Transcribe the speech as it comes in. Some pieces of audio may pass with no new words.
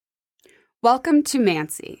Welcome to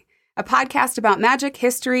Mancy, a podcast about magic,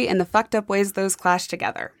 history, and the fucked up ways those clash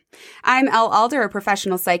together. I'm Elle Alder, a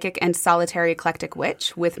professional psychic and solitary eclectic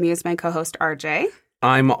witch. With me is my co-host RJ.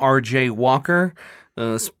 I'm RJ Walker,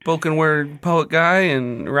 a spoken word poet guy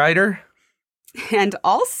and writer. And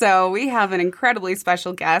also, we have an incredibly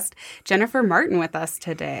special guest, Jennifer Martin, with us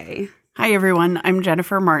today. Hi, everyone. I'm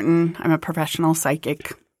Jennifer Martin. I'm a professional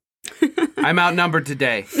psychic. I'm outnumbered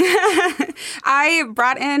today. I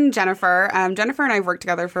brought in Jennifer. Jennifer and I have worked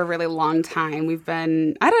together for a really long time. We've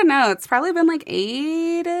been, I don't know, it's probably been like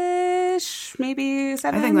 8-ish, maybe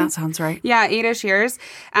 7. I think that sounds right. Yeah, 8-ish years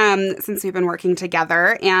since we've been working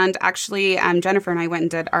together. And actually, Jennifer and I went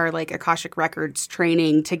and did our Akashic Records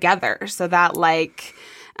training together. So that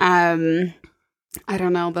I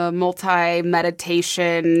don't know, the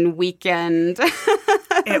multi-meditation weekend.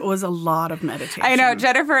 It was a lot of meditation. I know.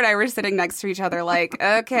 Jennifer and I were sitting next to each other like,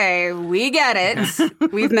 okay, we get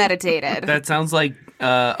it. We've meditated. That sounds like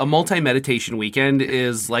a multi-meditation weekend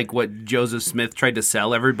is like what Joseph Smith tried to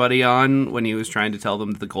sell everybody on when he was trying to tell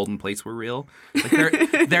them that the golden plates were real.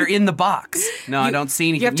 Like they're in the box. No, I don't see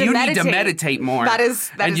anything. You need to meditate more. That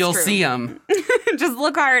is and you'll true. see them. Just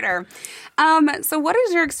look harder. So what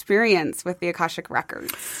is your experience with the Akashic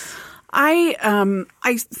Records? I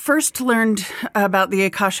first learned about the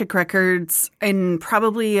Akashic Records in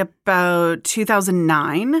probably about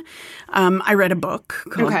 2009. I read a book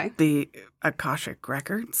called The Akashic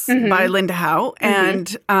Records by Linda Howe,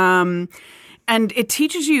 and it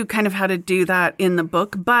teaches you kind of how to do that in the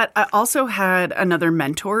book. But I also had another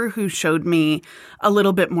mentor who showed me a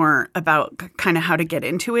little bit more about kind of how to get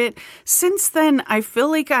into it. Since then, I feel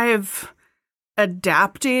like I've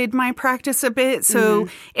adapted my practice a bit. So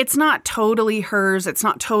it's not totally hers. It's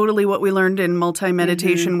not totally what we learned in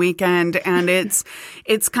multi-meditation weekend. And it's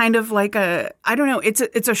kind of like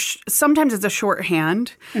sometimes it's a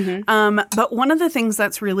shorthand. But one of the things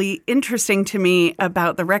that's really interesting to me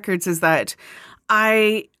about the records is that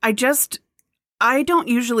I don't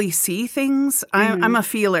usually see things. I'm a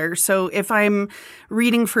feeler. So if I'm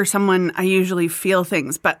reading for someone, I usually feel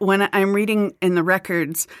things. But when I'm reading in the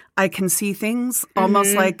records, I can see things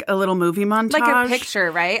almost like a little movie montage. Like a picture,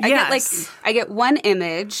 right? Yes. I get one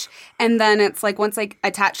image, and then it's like once I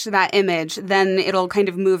attach to that image, then it'll kind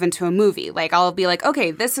of move into a movie. Like I'll be like, okay,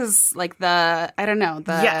 this is like the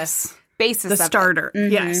Yes. basis the of starter.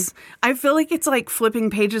 It. Yes. I feel like it's like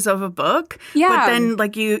flipping pages of a book. Yeah. But then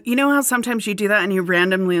you know how sometimes you do that and you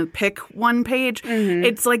randomly pick one page?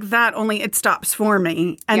 It's like that, only it stops for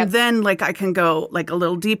me. And then I can go a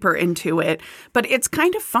little deeper into it. But it's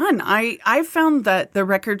kind of fun. I found that the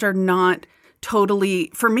records are not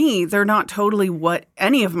totally, for me, they're not totally what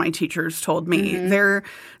any of my teachers told me. They're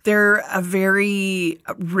a very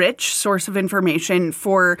rich source of information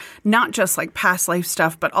for not just past life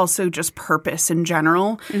stuff, but also just purpose in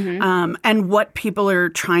general, and what people are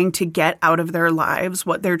trying to get out of their lives,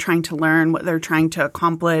 what they're trying to learn, what they're trying to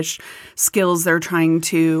accomplish, skills they're trying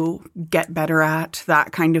to get better at,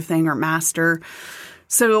 that kind of thing, or master.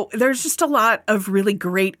 So there's just a lot of really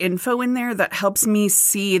great info in there that helps me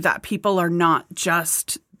see that people are not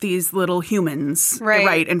just these little humans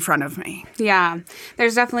right in front of me. Yeah.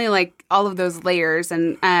 There's definitely all of those layers.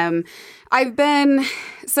 And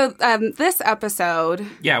this episode.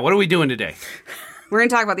 Yeah, what are we doing today? We're going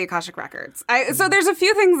to talk about the Akashic Records. So there's a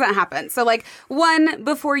few things that happen. So one,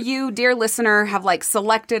 before you, dear listener, have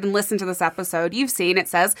selected and listened to this episode, you've seen it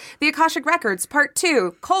says the Akashic Records Part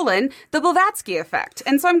 2, the Blavatsky Effect.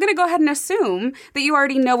 And so I'm going to go ahead and assume that you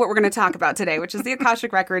already know what we're going to talk about today, which is the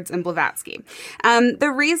Akashic Records and Blavatsky.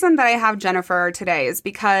 The reason that I have Jennifer today is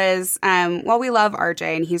because while we love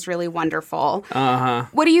RJ and he's really wonderful,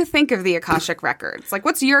 what do you think of the Akashic Records?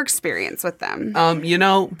 What's your experience with them?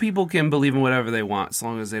 People can believe in whatever they want, as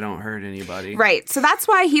long as they don't hurt anybody. Right. So that's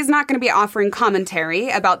why he's not going to be offering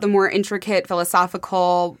commentary about the more intricate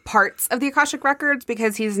philosophical parts of the Akashic Records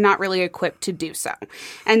because he's not really equipped to do so.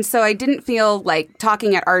 And so I didn't feel like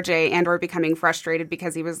talking at RJ and or becoming frustrated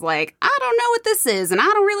because he was like, I don't know what this is and I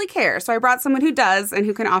don't really care. So I brought someone who does and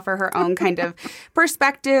who can offer her own kind of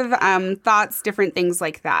perspective, thoughts, different things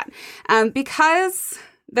like that. Because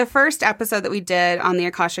the first episode that we did on the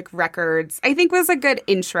Akashic Records, I think, was a good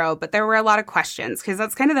intro, but there were a lot of questions because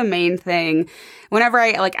that's kind of the main thing. Whenever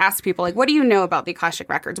I ask people, what do you know about the Akashic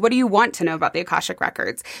Records? What do you want to know about the Akashic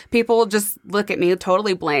Records? People will just look at me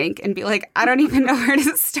totally blank and be like, I don't even know where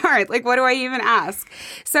to start. What do I even ask?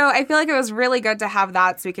 So I feel like it was really good to have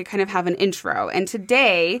that so we could kind of have an intro. And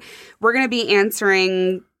today we're going to be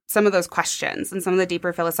answering some of those questions and some of the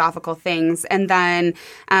deeper philosophical things. And then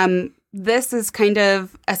this is kind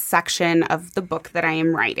of a section of the book that I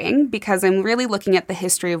am writing because I'm really looking at the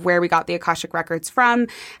history of where we got the Akashic Records from,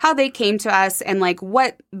 how they came to us, and like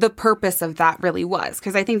what the purpose of that really was.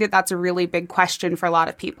 Because I think that that's a really big question for a lot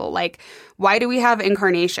of people. Like, why do we have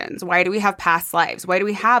incarnations? Why do we have past lives? Why do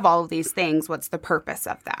we have all of these things? What's the purpose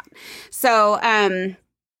of that? So,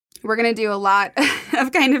 we're going to do a lot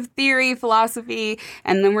of kind of theory, philosophy,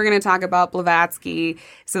 and then we're going to talk about Blavatsky.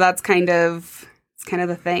 So that's kind of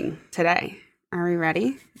the thing today. Are we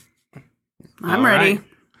ready? I'm ready.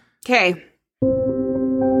 Okay.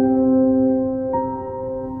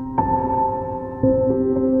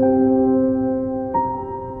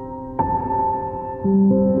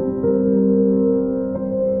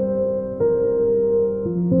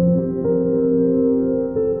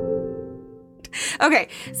 Okay,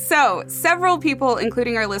 so several people,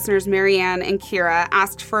 including our listeners Marianne and Kira,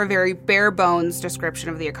 asked for a very bare bones description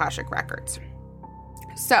of the Akashic Records.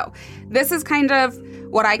 So this is kind of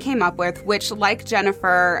what I came up with, which, like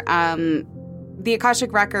Jennifer, the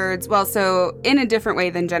Akashic Records, well, so in a different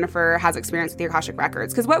way than Jennifer has experience with the Akashic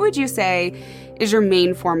Records. Because what would you say is your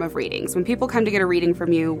main form of readings? When people come to get a reading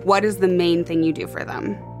from you, what is the main thing you do for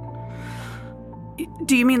them?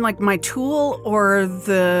 Do you mean like my tool or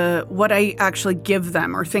what I actually give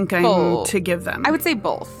them or think I'm to give them? I would say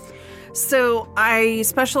both. So I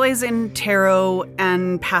specialize in tarot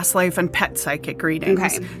and past life and pet psychic readings.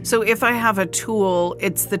 Okay. So if I have a tool,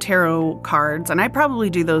 it's the tarot cards, and I probably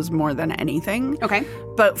do those more than anything. Okay.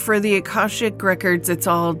 But for the Akashic Records, it's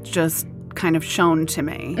all just kind of shown to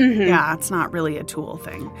me. Mm-hmm. Yeah, it's not really a tool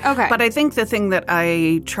thing. Okay. But I think the thing that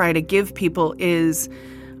I try to give people is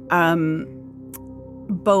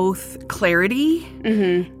both clarity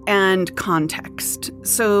and context.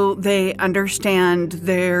 So they understand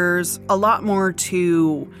there's a lot more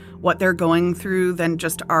to what they're going through than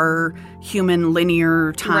just our human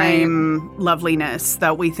linear time loveliness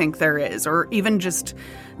that we think there is, or even just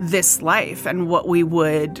this life and what we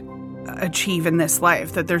would achieve in this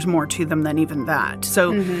life, that there's more to them than even that.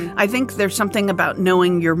 So I think there's something about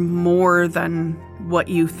knowing you're more than what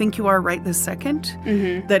you think you are right this second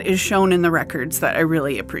that is shown in the records that I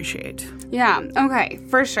really appreciate. Yeah, okay,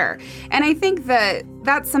 for sure. And I think that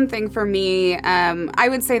that's something for me. I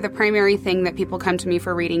would say the primary thing that people come to me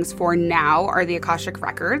for readings for now are the Akashic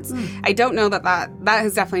Records. I don't know that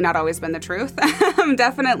has definitely not always been the truth.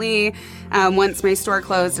 Definitely once my store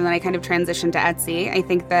closed and then I kind of transitioned to Etsy, I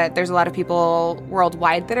think that there's a lot of people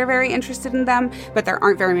worldwide that are very interested in them, but there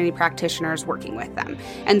aren't very many practitioners working with them.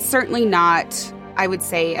 And certainly not, I would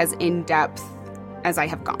say, as in-depth as I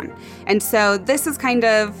have gone. And so this is kind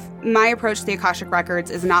of my approach to the Akashic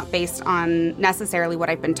Records is not based on necessarily what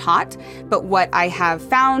I've been taught, but what I have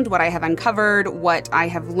found, what I have uncovered, what I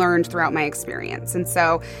have learned throughout my experience. And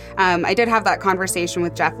so I did have that conversation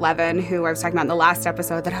with Jeff Levin, who I was talking about in the last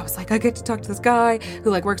episode, that I was like, I get to talk to this guy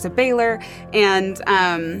who like works at Baylor. And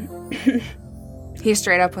he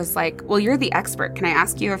straight up was like, well, you're the expert. Can I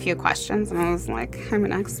ask you a few questions? And I was like, I'm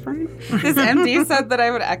an expert? This MD said that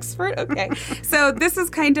I'm an expert? Okay. So this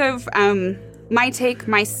is kind of my take,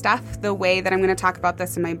 my stuff, the way that I'm going to talk about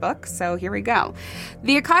this in my book. So here we go.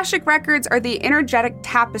 The Akashic Records are the energetic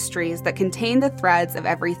tapestries that contain the threads of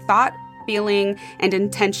every thought, feeling, and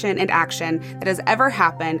intention and action that has ever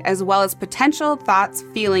happened, as well as potential thoughts,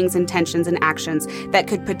 feelings, intentions, and actions that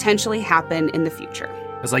could potentially happen in the future.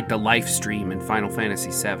 It's like the life stream in Final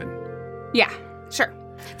Fantasy VII. Yeah, sure.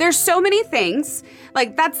 There's so many things.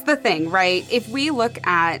 Like, that's the thing, right? If we look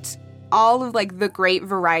at all of, like, the great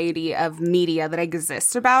variety of media that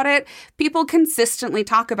exists about it, people consistently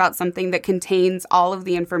talk about something that contains all of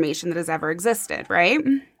the information that has ever existed, right?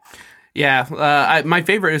 Yeah, my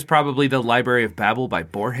favorite is probably the Library of Babel by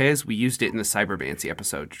Borges. We used it in the Cybermancy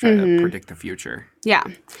episode to try to predict the future. Yeah.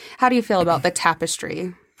 How do you feel about the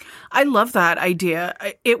tapestry? I love that idea.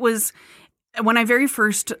 It was, when I very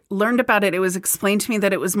first learned about it, it was explained to me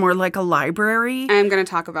that it was more like a library. I'm going to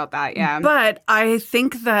talk about that, yeah. But I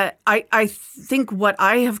think that, I think what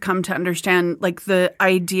I have come to understand, like the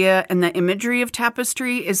idea and the imagery of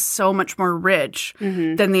tapestry is so much more rich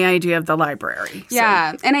than the idea of the library.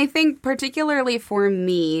 Yeah, and I think particularly for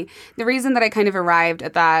me, the reason that I kind of arrived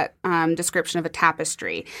at that description of a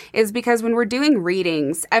tapestry is because when we're doing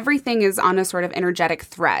readings, everything is on a sort of energetic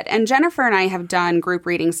thread. And Jennifer and I have done group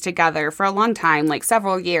readings together for a long time, like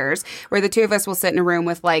several years, where the two of us will sit in a room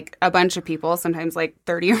with like a bunch of people, sometimes like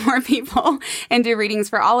 30 or more people, and do readings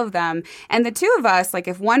for all of them. And the two of us, like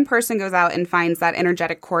if one person goes out and finds that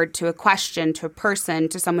energetic cord to a question, to a person,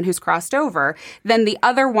 to someone who's crossed over, then the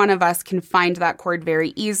other one of us can find that cord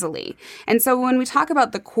very easily. And so when we talk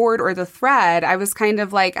about the cord or the thread, I was kind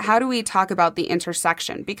of like, how do we talk about the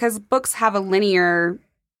intersection? Because books have a linear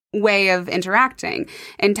way of interacting,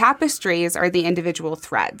 and tapestries are the individual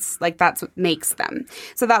threads. Like that's what makes them.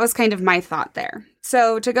 So that was kind of my thought there.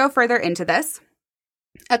 So to go further into this,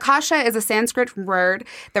 Akasha is a Sanskrit word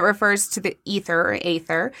that refers to the ether or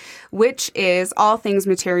aether, which is all things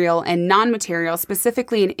material and non-material,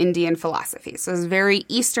 specifically in Indian philosophy. So it's very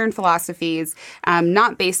Eastern philosophies,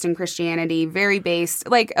 not based in Christianity, very based,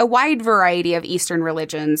 like a wide variety of Eastern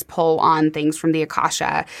religions pull on things from the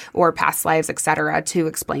Akasha or past lives, etc., to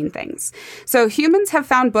explain things. So humans have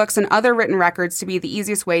found books and other written records to be the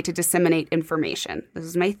easiest way to disseminate information. This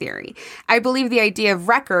is my theory. I believe the idea of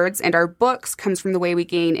records and our books comes from the way we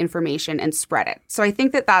gain information and spread it. So I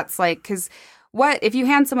think that that's like, because what if you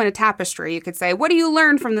hand someone a tapestry, you could say, what do you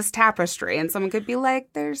learn from this tapestry? And someone could be like,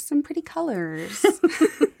 there's some pretty colors.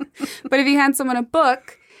 But if you hand someone a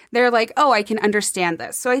book, they're like, oh, I can understand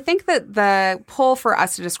this. So I think that the pull for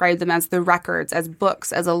us to describe them as the records, as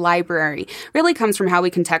books, as a library, really comes from how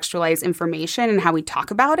we contextualize information and how we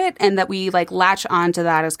talk about it, and that we like latch onto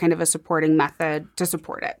that as kind of a supporting method to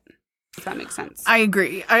support it. If that makes sense. I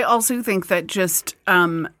agree. I also think that just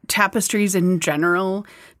tapestries in general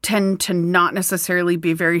tend to not necessarily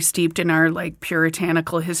be very steeped in our like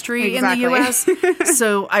puritanical history in the U.S.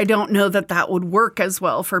 So I don't know that that would work as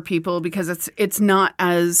well for people because it's not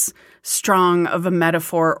as strong of a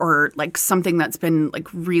metaphor or like something that's been like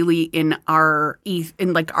really in our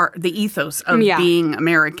the ethos of being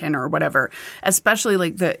American or whatever. Especially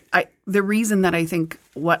like the reason that I think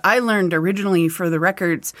what I learned originally for the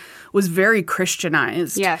records was very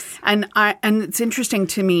Christianized. Yes. And it's interesting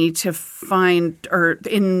to me to find, or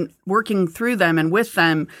in working through them and with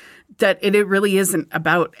them, that it really isn't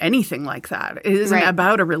about anything like that. It isn't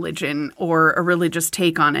about a religion or a religious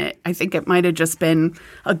take on it. I think it might have just been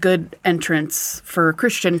a good entrance for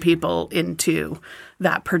Christian people into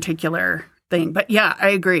that particular thing. But yeah, I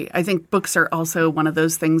agree. I think books are also one of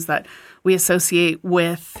those things that we associate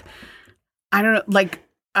with, I don't know,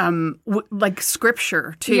 like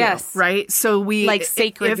scripture too, yes. Right? So we like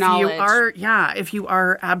sacred knowledge. If you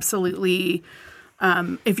are absolutely,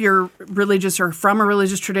 if you're religious or from a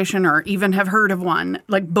religious tradition or even have heard of one,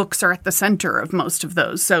 like books are at the center of most of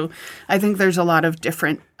those. So I think there's a lot of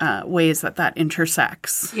different ways that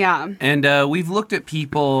intersects. Yeah. And we've looked at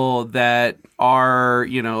people that are,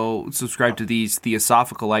 subscribed to these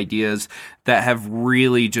theosophical ideas that have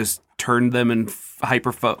really just turned them and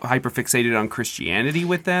hyperfixated on Christianity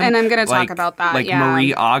with them. And I'm going to talk about that. Like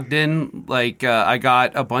Marie Ogden, I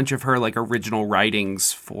got a bunch of her original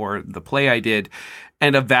writings for the play I did.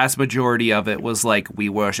 And a vast majority of it was like, we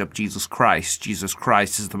worship Jesus Christ. Jesus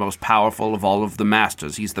Christ is the most powerful of all of the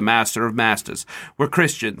masters. He's the master of masters. We're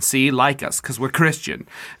Christian. See, like us, because we're Christian.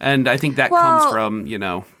 And I think that comes from,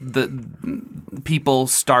 the people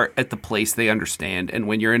start at the place they understand. And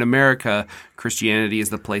when you're in America, Christianity is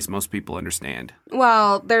the place most people understand.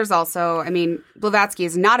 Well, there's also, Blavatsky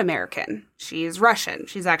is not American. She's Russian.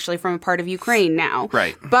 She's actually from a part of Ukraine now.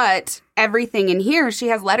 Right. But everything in here, she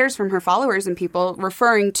has letters from her followers and people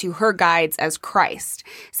referring to her guides as Christ,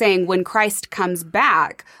 saying when Christ comes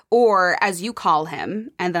back, or as you call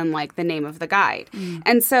him, and then the name of the guide. Mm.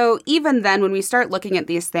 And so even then, when we start looking at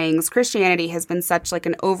these things, Christianity has been such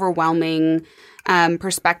an overwhelming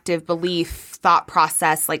perspective, belief, thought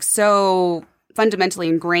process, so fundamentally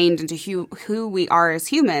ingrained into who we are as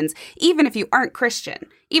humans, even if you aren't Christian.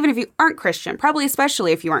 Even if you aren't Christian, probably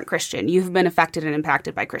especially if you aren't Christian, you've been affected and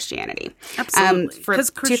impacted by Christianity. Absolutely. Because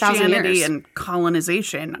Christianity and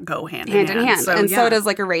colonization go hand in hand. So does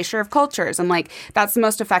erasure of cultures. And that's the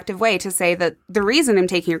most effective way to say that the reason I'm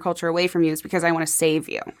taking your culture away from you is because I want to save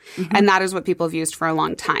you. Mm-hmm. And that is what people have used for a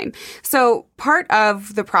long time. So part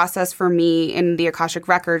of the process for me in the Akashic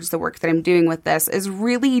Records, the work that I'm doing with this, is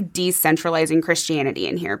really decentralizing Christianity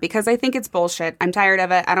in here because I think it's bullshit. I'm tired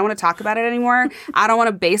of it. I don't want to talk about it anymore. I don't want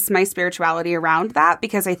to base my spirituality around that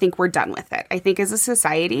because I think we're done with it. I think as a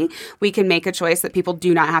society, we can make a choice that people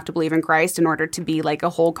do not have to believe in Christ in order to be a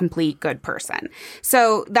whole, complete, good person.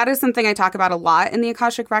 So that is something I talk about a lot in the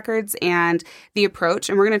Akashic Records and the approach.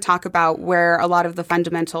 And we're going to talk about where a lot of the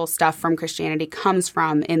fundamental stuff from Christianity comes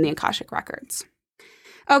from in the Akashic Records.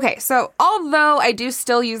 Okay, so although I do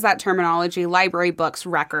still use that terminology, library books,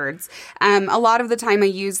 records, a lot of the time I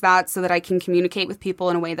use that so that I can communicate with people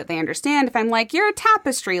in a way that they understand. If I'm like, you're a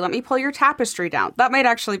tapestry, let me pull your tapestry down. That might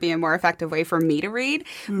actually be a more effective way for me to read,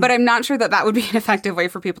 but I'm not sure that that would be an effective way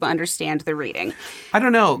for people to understand the reading. I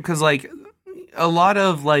don't know, because like a lot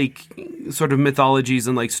of like sort of mythologies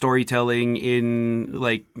and like storytelling in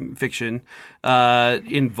like fiction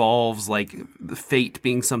involves like fate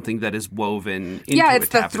being something that is woven into it's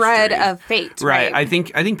the thread of fate, right? I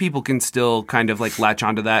think people can still kind of like latch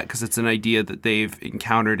onto that because it's an idea that they've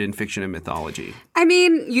encountered in fiction and mythology. I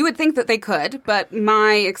mean, you would think that they could, but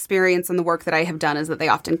my experience and the work that I have done is that they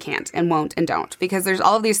often can't and won't and don't, because there's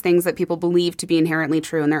all of these things that people believe to be inherently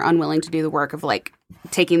true and they're unwilling to do the work of like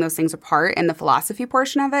taking those things apart and the philosophy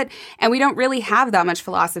portion of it. And we don't really have that much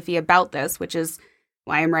philosophy about this, which is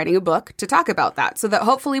why I'm writing a book to talk about that, so that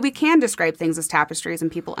hopefully we can describe things as tapestries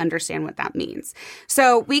and people understand what that means.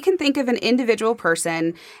 So we can think of an individual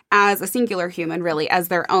person as a singular human, really, as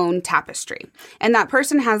their own tapestry. And that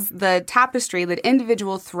person has the tapestry, the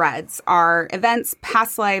individual threads are events,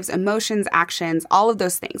 past lives, emotions, actions, all of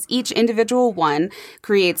those things. Each individual one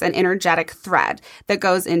creates an energetic thread that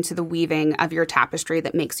goes into the weaving of your tapestry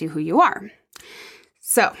that makes you who you are.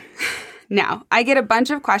 So now, I get a bunch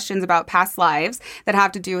of questions about past lives that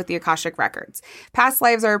have to do with the Akashic Records. Past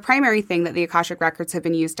lives are a primary thing that the Akashic Records have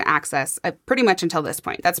been used to access pretty much until this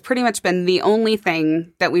point. That's pretty much been the only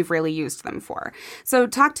thing that we've really used them for. So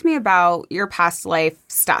talk to me about your past life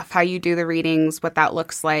stuff, how you do the readings, what that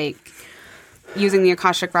looks like, using the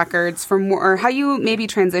Akashic Records for more, or how you maybe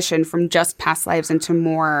transition from just past lives into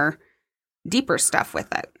more deeper stuff with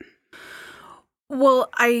it. Well,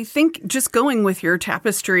 I think just going with your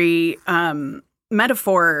tapestry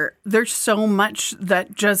metaphor, there's so much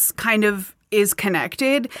that just kind of is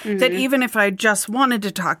connected that even if I just wanted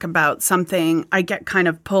to talk about something, I get kind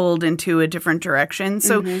of pulled into a different direction.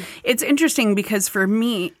 So it's interesting because for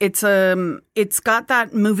me, it's got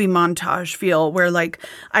that movie montage feel where like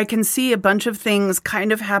I can see a bunch of things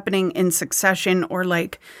kind of happening in succession or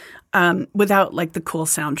like without like the cool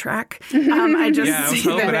soundtrack. I just see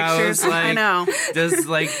the pictures. I know. Does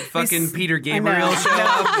like fucking Peter Gabriel show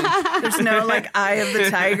up? There's no like Eye of the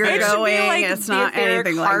Tiger going. Like it's not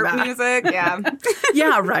anything like that. Music. Yeah.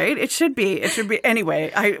 Yeah, right. It should be. It should be.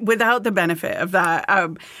 Anyway, without the benefit of that.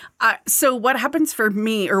 So what happens for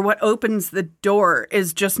me, or what opens the door,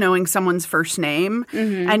 is just knowing someone's first name.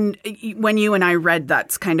 And when you and I read,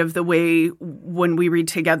 that's kind of the way when we read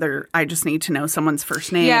together, I just need to know someone's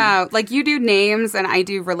first name. Yeah, like you do names and I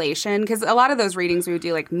do relation, because a lot of those readings we would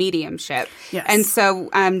do like mediumship. Yes. And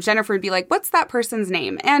so Jennifer would be like, what's that person's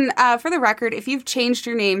name? And for the record, if you've changed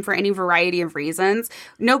your name for any variety of reasons,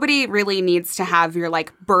 nobody really needs to have your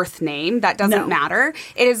like birth name. That doesn't matter.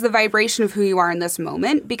 It is the vibration of who you are in this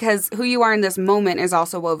moment, because who you are in this moment is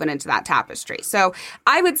also woven into that tapestry. So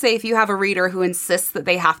I would say if you have a reader who insists that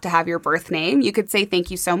they have to have your birth name, you could say,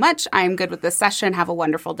 thank you so much. I'm good with this session. Have a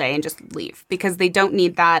wonderful day, and just leave, because they don't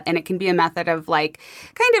need that. And it can be a method of like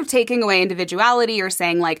kind of taking away individuality, or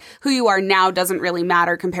saying like who you are now doesn't really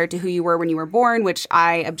matter compared to who you were when you were born, which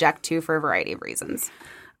I object to for a variety of reasons.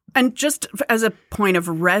 And just as a point of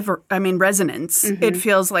resonance, it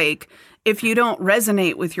feels like if you don't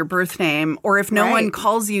resonate with your birth name, or if no one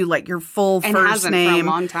calls you like your full and first hasn't name for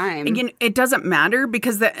a long time, it doesn't matter,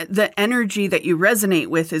 because the energy that you resonate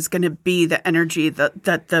with is going to be the energy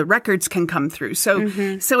that the records can come through. So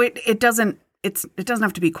it doesn't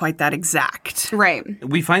have to be quite that exact. Right.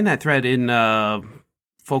 We find that thread in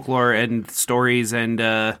folklore and stories,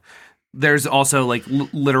 and there's also like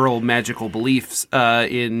literal magical beliefs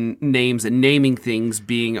in names, and naming things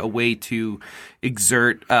being a way to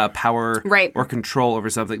exert power or control over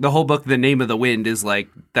something. The whole book, The Name of the Wind, is like,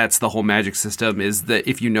 that's the whole magic system, is that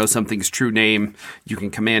if you know something's true name, you can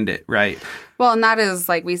command it, right? Well, and that is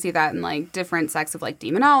like, we see that in like different sects of like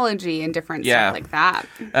demonology and different stuff like that.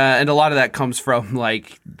 And a lot of that comes from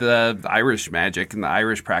like the Irish magic and the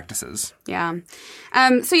Irish practices. Yeah.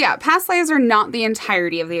 So yeah, past lives are not the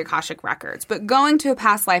entirety of the Akashic Records, but going to a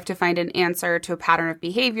past life to find an answer to a pattern of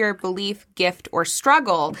behavior, belief, gift, or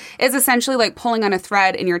struggle is essentially like pulling on a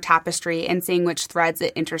thread in your tapestry and seeing which threads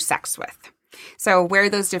it intersects with. So where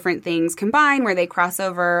those different things combine, where they cross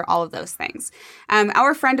over, all of those things.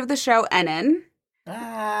 Our friend of the show, Enan,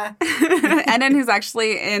 Enan, who's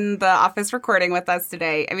actually in the office recording with us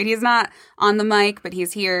today. I mean, he's not on the mic, but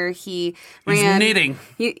he's here. He's knitting.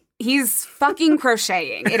 He's fucking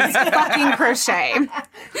crocheting. It is fucking crochet.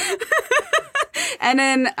 And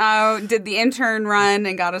then did the intern run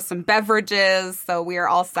and got us some beverages. So we are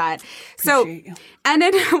all set. Appreciate you. And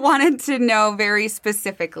then I wanted to know very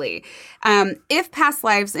specifically if past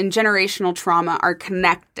lives and generational trauma are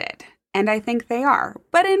connected. And I think they are,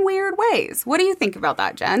 but in weird ways. What do you think about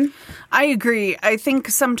that, Jen? I agree. I think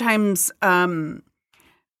sometimes I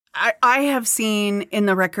have seen in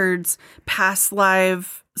the records past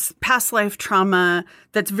life trauma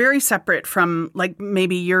that's very separate from like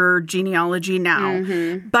maybe your genealogy now.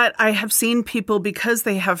 Mm-hmm. But I have seen people, because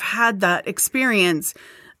they have had that experience,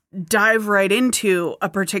 dive right into a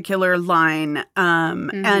particular line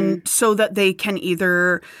and so that they can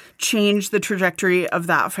either change the trajectory of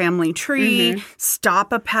that family tree,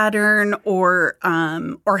 stop a pattern, or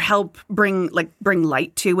help bring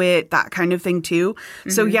light to it, that kind of thing too.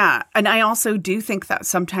 So yeah, and I also do think that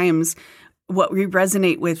sometimes what we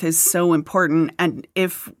resonate with is so important, and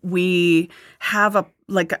if we have a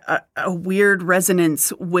weird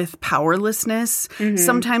resonance with powerlessness.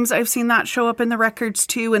 Sometimes I've seen that show up in the records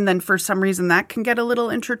too, and then for some reason that can get a little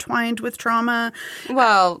intertwined with trauma.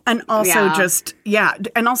 Well, and also just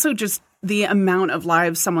the amount of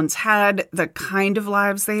lives someone's had, the kind of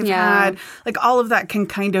lives they've had, like all of that can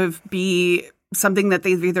kind of be something that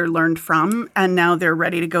they've either learned from and now they're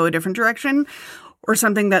ready to go a different direction, or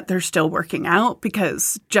something that they're still working out,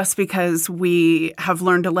 because just because we have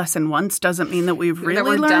learned a lesson once doesn't mean that we've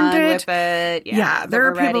really learned it. With it. Yeah, there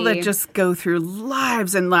are people that just go through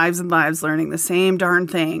lives and lives and lives learning the same darn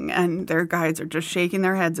thing, and their guides are just shaking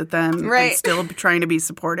their heads at them and still trying to be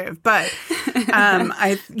supportive. But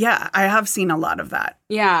I have seen a lot of that.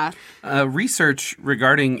 Yeah. Research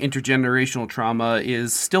regarding intergenerational trauma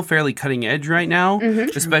is still fairly cutting edge right now,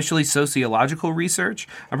 especially sociological research.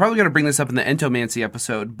 I'm probably going to bring this up in the entomancy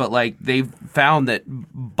episode, but like they've found that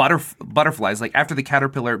butterflies, like after the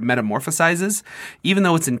caterpillar metamorphosizes, even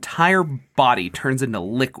though its entire body turns into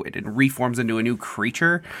liquid and reforms into a new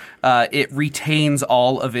creature, it retains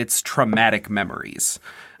all of its traumatic memories.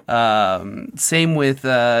 Same with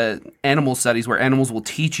animal studies, where animals will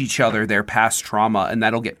teach each other their past trauma, and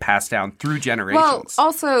that'll get passed down through generations. Well,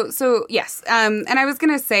 also, so yes, and I was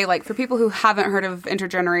going to say, like, for people who haven't heard of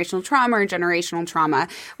intergenerational trauma or generational trauma,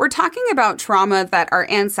 we're talking about trauma that our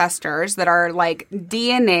ancestors, that are like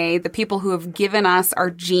DNA, the people who have given us our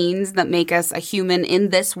genes that make us a human in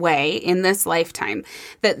this way, in this lifetime,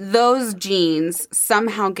 that those genes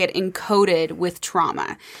somehow get encoded with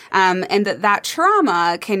trauma, and that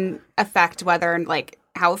trauma can affect whether, like,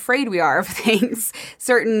 how afraid we are of things,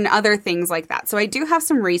 certain other things like that. So I do have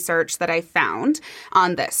some research that I found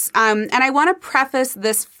on this. And I want to preface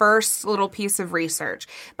this first little piece of research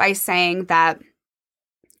by saying that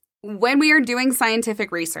when we are doing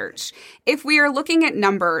scientific research, if we are looking at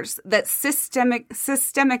numbers that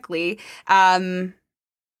systematically,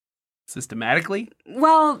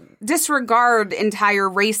 well, disregard entire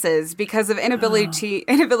races because of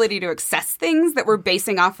inability to access things that we're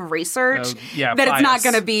basing off of research, that bias. It's not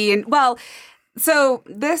going to be so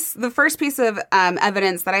the first piece of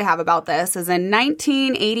evidence that I have about this is in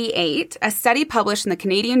 1988, a study published in the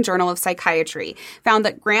Canadian Journal of Psychiatry found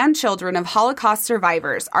that grandchildren of Holocaust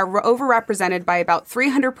survivors are overrepresented by about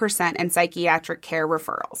 300% in psychiatric care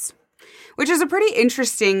referrals. Which is a pretty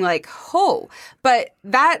interesting, but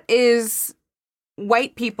that is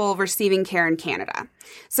white people receiving care in Canada.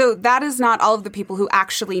 So that is not all of the people who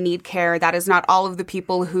actually need care. That is not all of the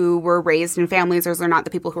people who were raised in families. Those are not the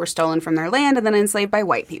people who were stolen from their land and then enslaved by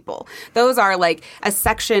white people. Those are like a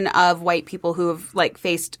section of white people who have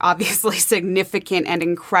faced obviously significant and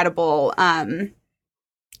incredible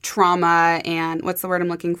trauma and what's the word I'm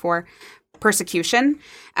looking for? Persecution.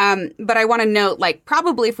 But I want to note,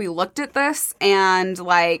 probably if we looked at this and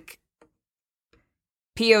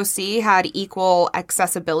POC had equal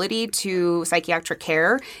accessibility to psychiatric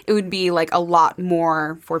care, it would be a lot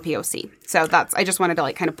more for POC. So I just wanted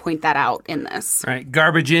to kind of point that out in this. Right.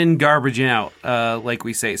 Garbage in, garbage out, like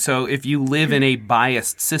we say. So if you live in a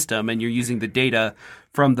biased system and you're using the data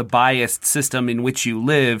from the biased system in which you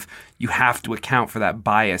live, you have to account for that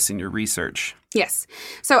bias in your research. Yes.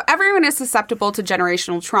 So everyone is susceptible to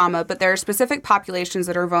generational trauma, but there are specific populations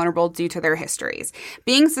that are vulnerable due to their histories.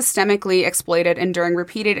 Being systemically exploited, enduring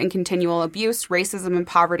repeated and continual abuse, racism, and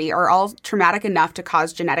poverty are all traumatic enough to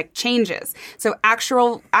cause genetic changes. So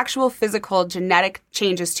actual physical genetic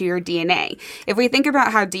changes to your DNA. If we think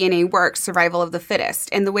about how DNA works, survival of the fittest,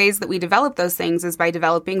 and the ways that we develop those things is by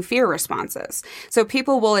developing fear responses. So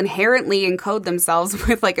people will inherently encode themselves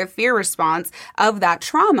with a fear response of that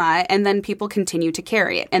trauma, and then people continue to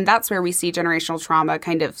carry it. And that's where we see generational trauma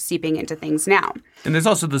kind of seeping into things now. And there's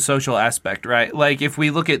also the social aspect, right? If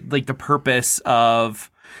we look at the purpose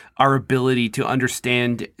of our ability to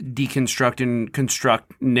understand, deconstruct, and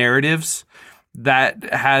construct narratives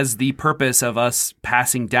that has the purpose of us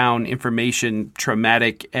passing down information,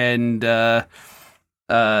 traumatic and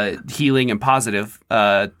healing and positive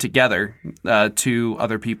together to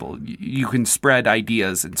other people. You can spread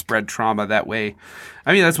ideas and spread trauma that way.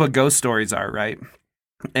 I mean, that's what ghost stories are, right?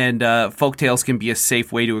 And folktales can be a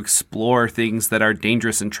safe way to explore things that are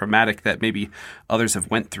dangerous and traumatic that maybe others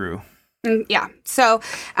have went through. Yeah. So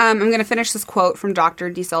I'm going to finish this quote from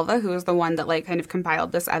Dr. De Silva, who is the one that kind of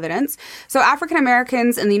compiled this evidence. So African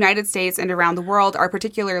Americans in the United States and around the world are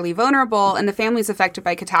particularly vulnerable, and the families affected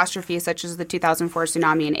by catastrophes such as the 2004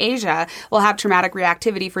 tsunami in Asia will have traumatic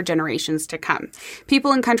reactivity for generations to come.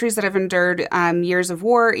 People in countries that have endured years of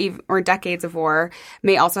war or decades of war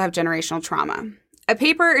may also have generational trauma. A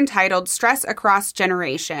paper entitled Stress Across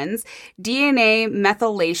Generations, DNA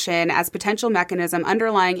Methylation as Potential Mechanism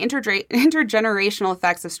Underlying Intergenerational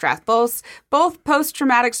Effects of Stress, both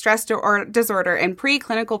post-traumatic stress disorder and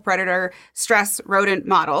preclinical predator stress rodent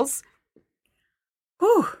models.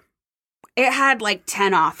 Whew. It had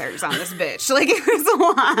 10 authors on this bitch. It was a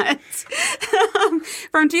lot.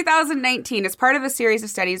 From 2019, as part of a series of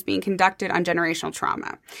studies being conducted on generational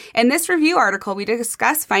trauma. In this review article, we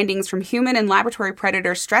discuss findings from human and laboratory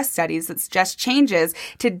predator stress studies that suggest changes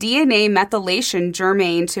to DNA methylation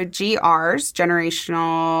germane to GRs,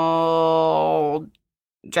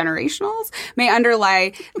 generationals may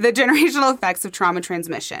underlie the generational effects of trauma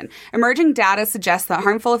transmission. Emerging data suggests that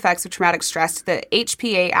harmful effects of traumatic stress to the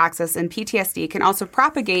HPA axis and PTSD can also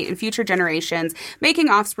propagate in future generations, making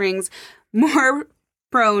offsprings more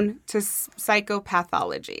prone to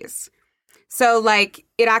psychopathologies. So,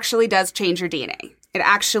 it actually does change your DNA. It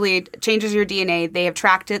actually changes your DNA. They have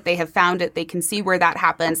tracked it. They have found it. They can see where that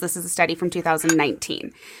happens. This is a study from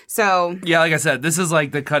 2019. So yeah, like I said, this is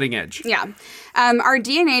the cutting edge. Yeah. Our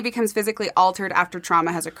DNA becomes physically altered after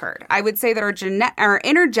trauma has occurred. I would say that our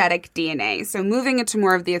energetic DNA, so moving into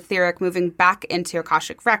more of the etheric, moving back into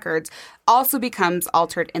Akashic records, also becomes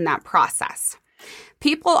altered in that process.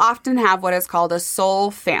 People often have what is called a soul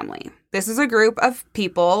family. This is a group of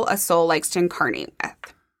people a soul likes to incarnate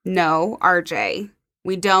with. No, RJ.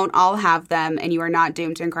 We don't all have them, and you are not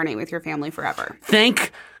doomed to incarnate with your family forever.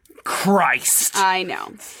 Thank Christ. I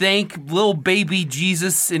know. Thank little baby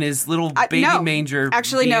Jesus in his little baby manger.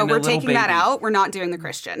 Actually, no, we're taking that out. We're not doing the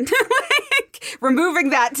Christian. We're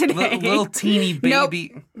moving that today. Little teeny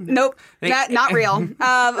baby. Nope. Not real.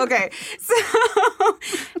 Okay. So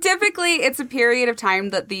typically it's a period of time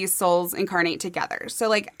that these souls incarnate together.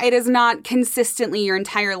 So it is not consistently your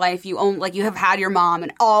entire life. You have had your mom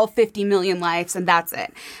and all 50 million lives and that's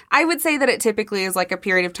it. I would say that it typically is a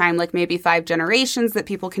period of time, maybe 5 generations that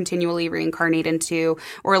people continually reincarnate into,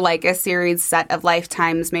 or a series set of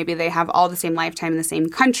lifetimes. Maybe they have all the same lifetime in the same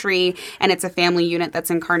country and it's a family unit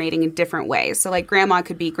that's incarnating in different ways. So grandma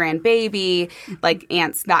could be grandbaby,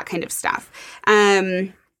 aunts, that kind of stuff.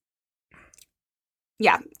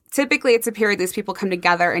 Yeah, typically it's a period these people come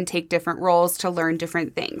together and take different roles to learn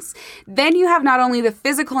different things. Then you have not only the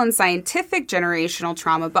physical and scientific generational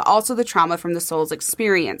trauma, but also the trauma from the soul's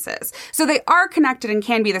experiences. So they are connected and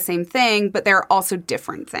can be the same thing, but they're also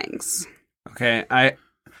different things. Okay, I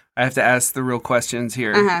have to ask the real questions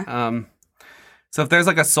here. Uh-huh. So if there's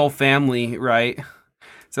a soul family, right?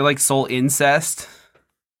 Is it soul incest?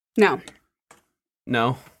 No.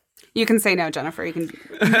 No? You can say no, Jennifer. You can.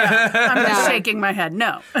 No, I'm just shaking my head.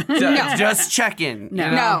 No. Just checking.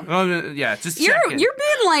 No. No. Yeah, just checking. You're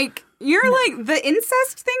being the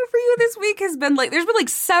incest thing for you this week has been there's been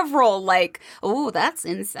several oh, that's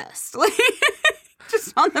incest.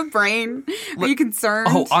 Just on the brain. Are you concerned?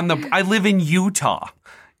 Oh, I live in Utah.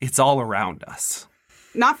 It's all around us.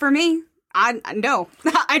 Not for me. No,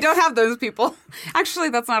 I don't have those people.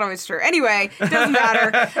 Actually, that's not always true. Anyway, it doesn't matter.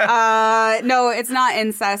 No, it's not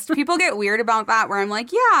incest. People get weird about that where I'm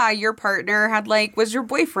yeah, your partner had was your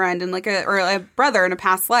boyfriend and or a brother in a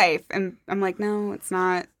past life. And I'm no, it's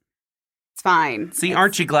not. It's fine. See,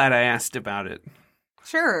 aren't you glad I asked about it?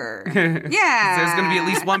 Sure. Yeah. There's going to be at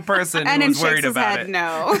least one person and who's worried about head, it.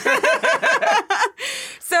 No.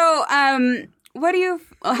 So,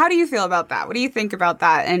 how do you feel about that? What do you think about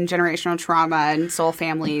that and generational trauma and soul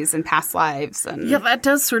families and past lives? And yeah, that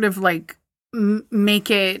does sort of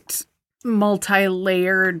make it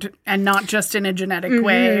multi-layered and not just in a genetic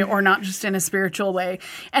way or not just in a spiritual way.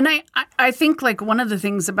 And I think one of the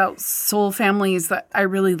things about soul families that I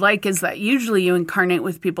really like is that usually you incarnate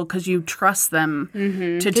with people because you trust them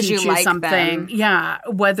to teach you something. Them. Yeah.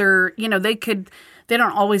 Whether, they they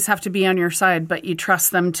don't always have to be on your side, but you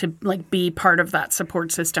trust them to like be part of that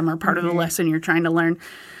support system or part of the lesson you're trying to learn.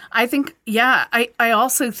 I think, I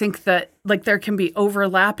also think that like there can be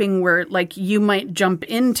overlapping where like you might jump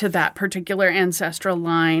into that particular ancestral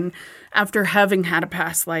line after having had a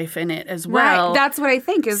past life in it as well. Right. That's what I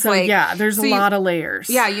think is so, there's a lot of layers.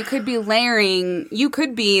 Yeah, you could be layering. You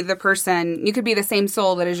could be the person, you could be the same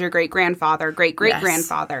soul that is your great-grandfather,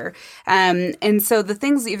 great-great-grandfather. And so the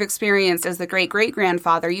things that you've experienced as the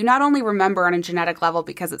great-great-grandfather, you not only remember on a genetic level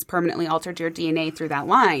because it's permanently altered your DNA through that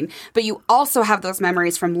line, but you also have those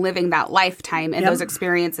memories from living that lifetime and those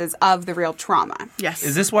experiences of the real trauma. Yes.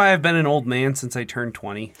 Is this why I've been an old man since I turned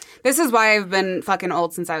 20? This is why I've been fucking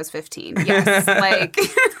old since I was 15. Yes. Like,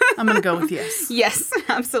 I'm going to go with yes. Yes,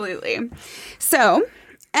 absolutely. So,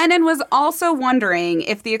 Enan was also wondering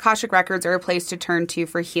if the Akashic Records are a place to turn to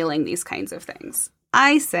for healing these kinds of things.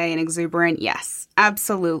 I say an exuberant yes,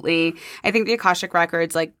 absolutely. I think the Akashic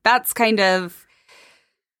Records, like, that's kind of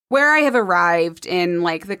where I have arrived in,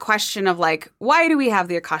 like, the question of, like, why do we have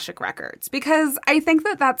the Akashic Records? Because I think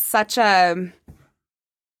that that's such a...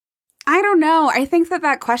 I don't know. I think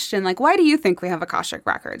that question, like, why do you think we have Akashic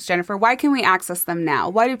Records, Jennifer? Why can we access them now?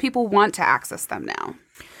 Why do people want to access them now?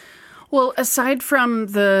 Well, aside from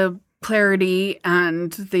the clarity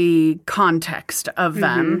and the context of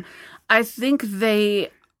them, I think they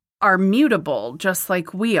are mutable just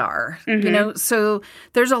like we are. You know, so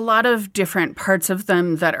there's a lot of different parts of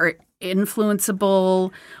them that are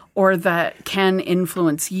influenceable or that can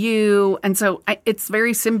influence you. And so it's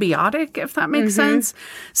very symbiotic, if that makes sense.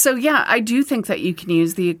 So, yeah, I do think that you can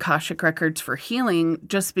use the Akashic Records for healing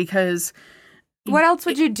just because... What else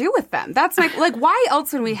would you do with them? That's like, why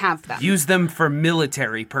else would we have them? Use them for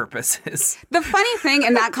military purposes. The funny thing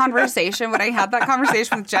in that conversation, when I had that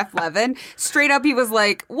conversation with Jeff Levin, straight up he was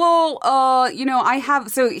like, well, I have,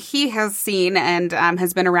 so he has seen and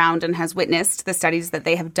has been around and has witnessed the studies that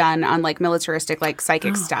they have done on like militaristic, like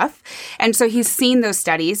psychic stuff. And so he's seen those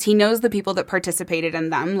studies. He knows the people that participated in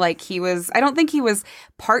them. Like I don't think he was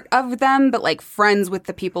part of them, but like friends with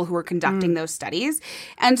the people who were conducting those studies.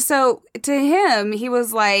 And so to him, he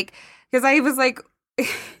was like, because I was like,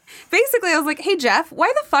 basically, I was like, hey, Jeff,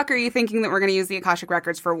 why the fuck are you thinking that we're going to use the Akashic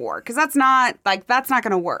Records for war? Because that's not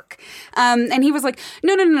going to work. And he was like,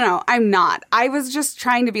 no, I'm not. I was just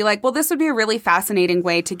trying to be like, well, this would be a really fascinating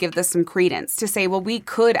way to give this some credence, to say, well, we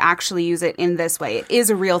could actually use it in this way. It is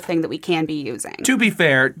a real thing that we can be using. To be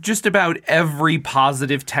fair, just about every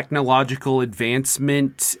positive technological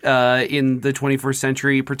advancement in the 21st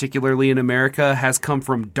century, particularly in America, has come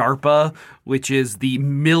from DARPA, which is the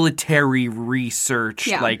military research,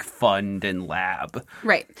 fund and lab.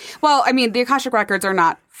 Right. Well, I mean, the Akashic Records are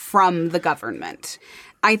not from the government.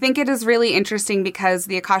 I think it is really interesting because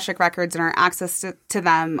the Akashic Records and our access to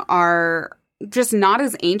them are just not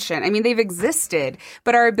as ancient. I mean, they've existed,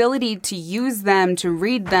 but our ability to use them, to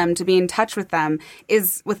read them, to be in touch with them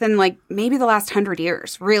is within like maybe the last 100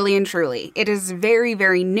 years, really and truly. It is very,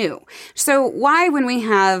 very new. So why, when we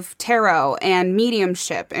have tarot and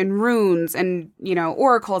mediumship and runes and,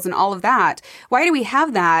 oracles and all of that, why do we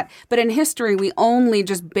have that? But in history, we only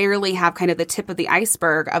just barely have kind of the tip of the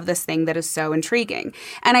iceberg of this thing that is so intriguing.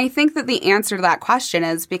 And I think that the answer to that question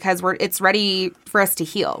is because it's ready for us to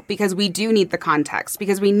heal, because we do need the context,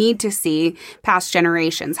 because we need to see past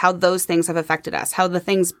generations, how those things have affected us, how the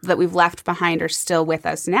things that we've left behind are still with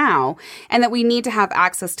us now, and that we need to have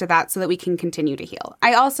access to that so that we can continue to heal.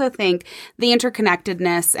 I also think the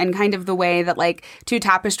interconnectedness and kind of the way that like two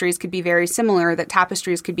tapestries could be very similar, that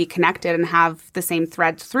tapestries could be connected and have the same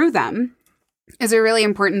threads through them, is a really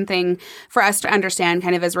important thing for us to understand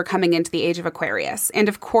kind of as we're coming into the age of Aquarius. And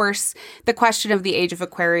of course, the question of the age of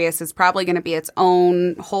Aquarius is probably going to be its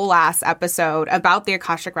own whole ass episode about the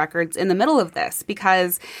Akashic Records in the middle of this,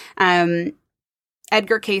 because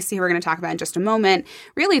Edgar Cayce, who we're going to talk about in just a moment,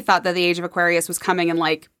 really thought that the age of Aquarius was coming in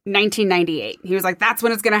like 1998. He was like, that's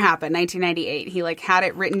when it's going to happen, 1998. He like had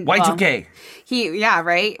it written. Y2K.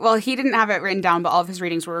 Right? Well, he didn't have it written down, but all of his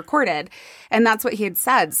readings were recorded. And that's what he had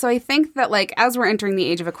said. So I think that like as we're entering the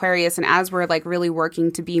age of Aquarius and as we're like really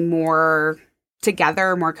working to be more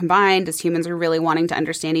together, more combined, as humans are really wanting to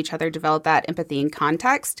understand each other, develop that empathy and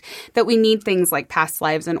context, that we need things like past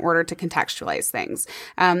lives in order to contextualize things.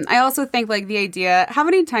 I also think like the idea, how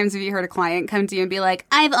many times have you heard a client come to you and be like,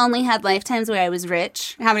 I've only had lifetimes where I was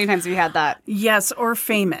rich? How many times have you had that? Yes, or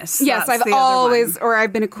famous. Yes, I've always, or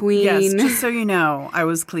I've been a queen. Yes, just so you know, I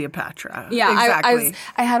was Cleopatra. Yeah, exactly.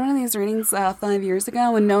 I had one of these readings 5 years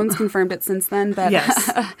ago, and no one's confirmed it since then, but yes.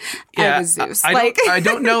 I was Zeus. I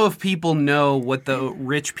don't know if people know what the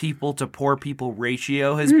rich people to poor people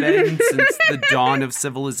ratio has been since the dawn of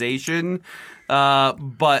civilization.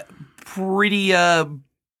 but pretty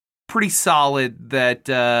solid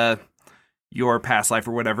that your past life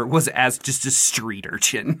or whatever was as just a street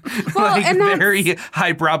urchin. Well, like, and very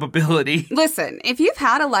high probability. Listen, if you've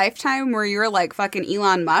had a lifetime where you're like fucking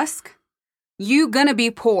Elon Musk, you gonna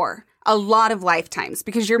be poor a lot of lifetimes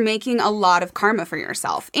because you're making a lot of karma for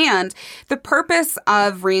yourself. And the purpose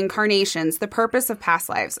of reincarnations, the purpose of past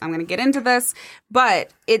lives, I'm going to get into this, but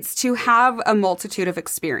it's to have a multitude of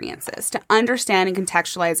experiences, to understand and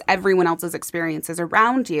contextualize everyone else's experiences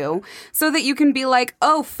around you so that you can be like,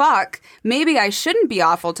 oh, fuck, maybe I shouldn't be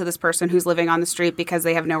awful to this person who's living on the street because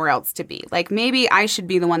they have nowhere else to be. Like, maybe I should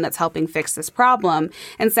be the one that's helping fix this problem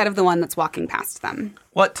instead of the one that's walking past them.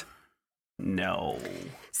 What? No.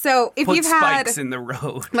 So if Put you've had spikes in the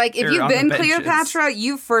road. like if you've been Cleopatra,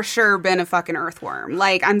 you've for sure been a fucking earthworm.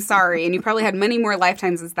 Like, I'm sorry, and you probably had many more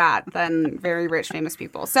lifetimes as that than very rich famous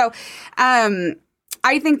people. So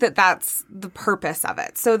I think that that's the purpose of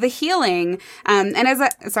it. So the healing,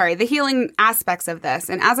 the healing aspects of this,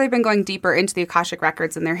 and as I've been going deeper into the Akashic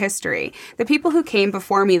records and their history, the people who came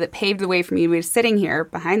before me that paved the way for me to be sitting here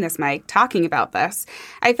behind this mic talking about this,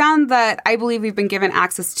 I found that I believe we've been given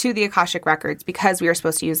access to the Akashic records because we are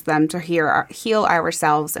supposed to use them to heal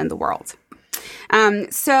ourselves and the world.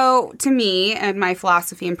 So to me, and my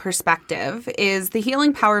philosophy and perspective, is the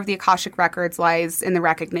healing power of the Akashic records lies in the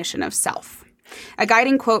recognition of self. A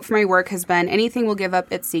guiding quote for my work has been, anything will give up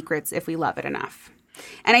its secrets if we love it enough.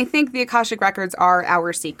 And I think the Akashic records are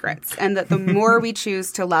our secrets, and that the more we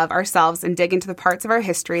choose to love ourselves and dig into the parts of our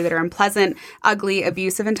history that are unpleasant, ugly,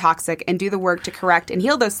 abusive, and toxic, and do the work to correct and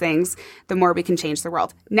heal those things, the more we can change the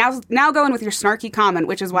world. Now go in with your snarky comment,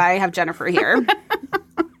 which is why I have Jennifer here.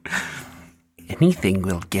 Anything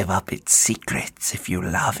will give up its secrets if you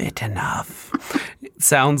love it enough.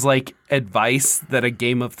 Sounds like advice that a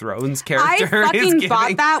Game of Thrones character is I fucking giving.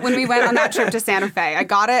 bought that when we went on that trip to Santa Fe. I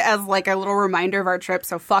got it as like a little reminder of our trip,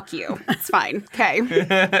 so fuck you. It's fine. Okay.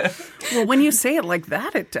 Well, when you say it like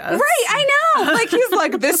that, it does. Right, I know. Like, he's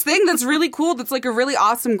like, this thing that's really cool, that's like a really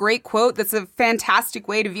awesome, great quote, that's a fantastic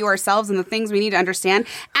way to view ourselves and the things we need to understand.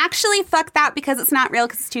 Actually, fuck that because it's not real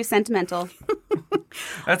because it's too sentimental.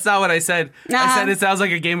 That's not what I said. I said it sounds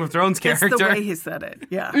like a Game of Thrones character. That's the way he said it.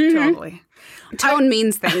 Yeah, totally. Tone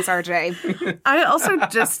means things, RJ. I also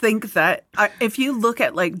just think that if you look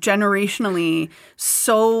at like generationally,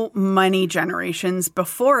 so many generations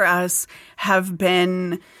before us have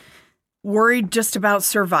been worried just about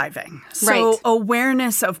surviving. So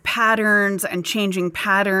awareness of patterns and changing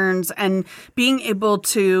patterns and being able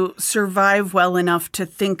to survive well enough to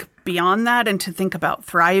think beyond that and to think about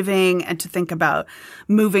thriving and to think about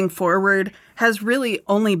moving forward has really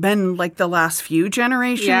only been like the last few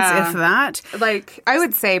generations, if that. Like, I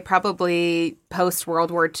would say probably post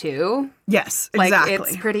World War II. Yes, like, exactly.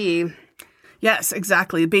 It's pretty... Yes,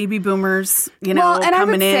 exactly. Baby boomers, and I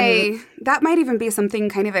would say that might even be something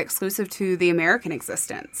kind of exclusive to the American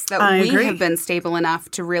existence. That we have been stable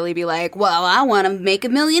enough to really be like, well, I want to make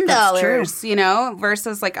 $1 million, you know,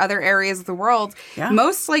 versus like other areas of the world. Yeah.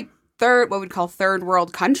 Most like what we'd call third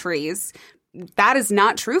world countries, that is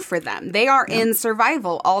not true for them. They are in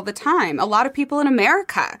survival all the time. A lot of people in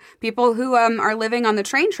America, people who are living on the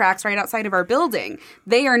train tracks right outside of our building,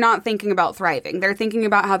 they are not thinking about thriving. They're thinking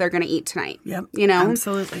about how they're going to eat tonight. Yep. You know?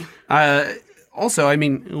 Absolutely. Also, I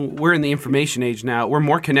mean, we're in the information age now. We're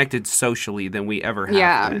more connected socially than we ever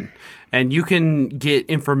have been. And you can get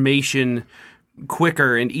information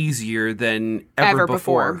quicker and easier than ever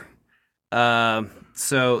before.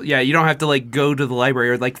 So, yeah, you don't have to, like, go to the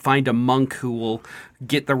library or, like, find a monk who will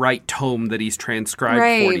get the right tome that he's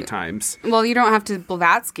transcribed 40 times. Well, you don't have to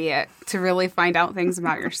Blavatsky it to really find out things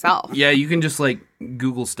about yourself. Yeah, you can just, like,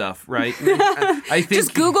 Google stuff, right? I think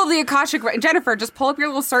just Google the Akashic... Jennifer, just pull up your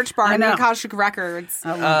little search bar in the Akashic records.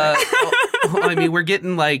 I mean, we're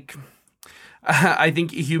getting, like... I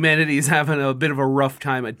think humanity's having a bit of a rough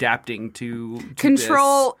time adapting to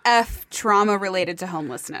Control this. F trauma related to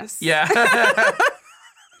homelessness. Yeah.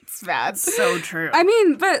 It's bad. So true. I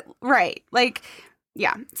mean, but right. Like,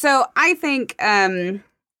 yeah. So I think the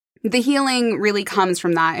healing really comes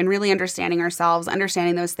from that and really understanding ourselves,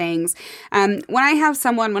 understanding those things. When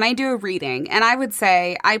I do a reading, and I would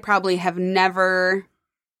say I probably have never...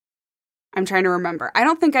 I'm trying to remember. I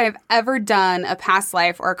don't think I've ever done a past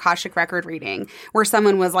life or Akashic record reading where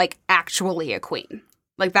someone was like actually a queen.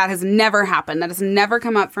 Like that has never happened. That has never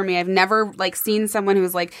come up for me. I've never like seen someone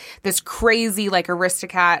who's like this crazy like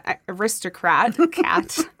aristocrat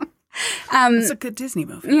cat. It's a good Disney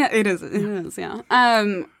movie. Yeah, it is. It is. Yeah.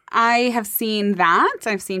 I have seen that.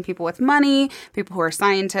 I've seen people with money, people who are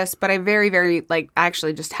scientists, but I very, very,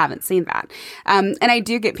 actually just haven't seen that. And I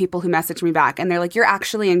do get people who message me back, and they're like, you're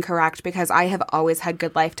actually incorrect because I have always had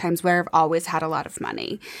good lifetimes where I've always had a lot of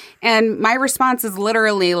money. And my response is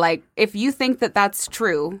literally like, if you think that that's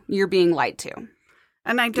true, you're being lied to.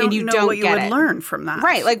 And I don't know what you would learn from that.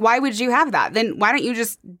 Right. Like, why would you have that? Then why don't you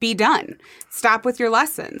just be done? Stop with your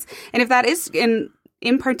lessons. And if that is,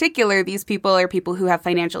 in particular, these people are people who have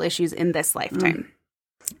financial issues in this lifetime.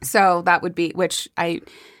 So that would be,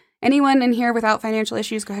 anyone in here without financial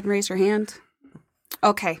issues, go ahead and raise your hand.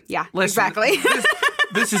 Okay. Yeah, Listen, exactly.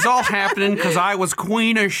 This is all happening because I was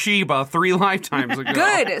Queen of Sheba 3 lifetimes ago.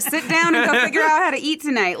 Good. Sit down and go figure out how to eat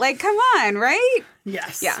tonight. Like, come on, right?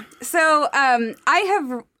 Yes. Yeah. So I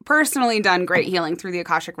have personally done great healing through the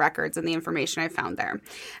Akashic records and the information I found there.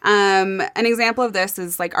 An example of this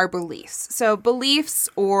is like our beliefs. So beliefs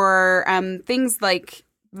or things like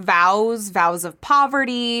vows of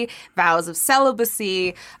poverty, vows of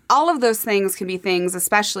celibacy, all of those things can be things,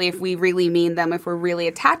 especially if we really mean them, if we're really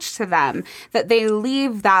attached to them, that they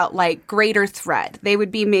leave that like greater thread. They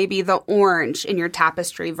would be maybe the orange in your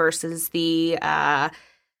tapestry versus the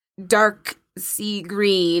dark sea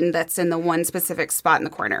green that's in the one specific spot in the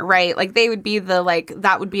corner, right? Like they would be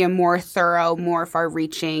that would be a more thorough, more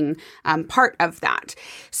far-reaching part of that.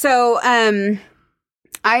 So,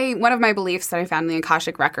 one of my beliefs that I found in the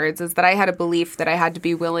Akashic records is that I had a belief that I had to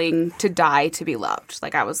be willing to die to be loved.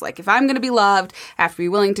 Like I was like, if I'm going to be loved, I have to be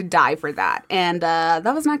willing to die for that. And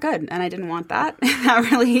that was not good. And I didn't want that. That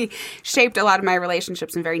really shaped a lot of my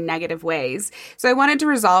relationships in very negative ways. So I wanted to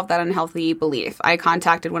resolve that unhealthy belief. I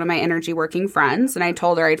contacted one of my energy working friends and I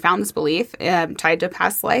told her I'd found this belief tied to a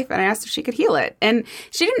past life, and I asked if she could heal it. And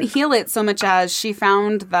she didn't heal it so much as she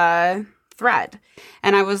found the thread.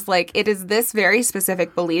 And I was like, it is this very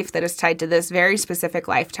specific belief that is tied to this very specific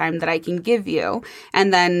lifetime that I can give you.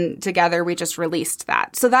 And then together we just released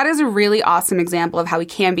that. So that is a really awesome example of how we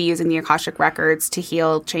can be using the Akashic records to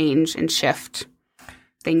heal, change, and shift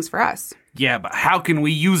things for us. Yeah, but how can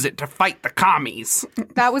we use it to fight the commies?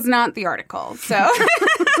 That was not the article. So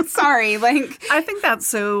sorry. I think that's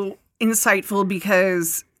so insightful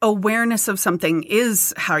because awareness of something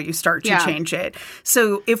is how you start to change it.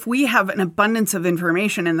 So if we have an abundance of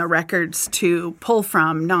information in the records to pull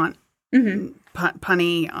from, not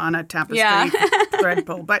punny on a tapestry thread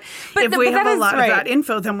pull, but if we have a lot of that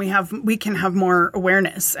info, then we can have more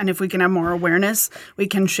awareness. And if we can have more awareness, we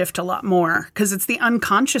can shift a lot more because it's the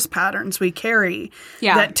unconscious patterns we carry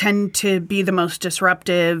that tend to be the most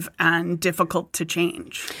disruptive and difficult to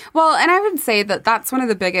change. Well, and I would say that that's one of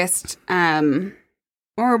the biggest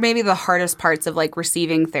or maybe the hardest parts of like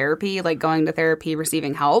receiving therapy, like going to therapy,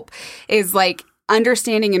 receiving help, is like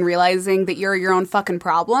understanding and realizing that you're your own fucking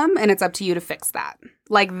problem and it's up to you to fix that.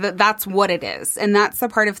 Like that's what it is. And that's the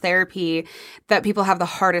part of therapy that people have the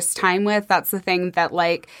hardest time with. That's the thing that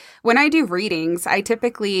like when I do readings, I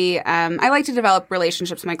typically, I like to develop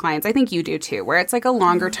relationships with my clients. I think you do too, where it's like a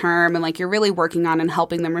longer term and like you're really working on and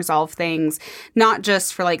helping them resolve things, not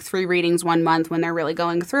just for like 3 readings 1 month when they're really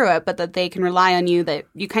going through it, but that they can rely on you, that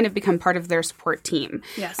you kind of become part of their support team.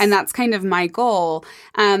 Yes. And that's kind of my goal.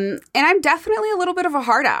 And I'm definitely a little bit of a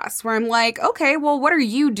hard ass where I'm like, okay, well, what are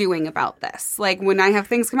you doing about this? Like when I have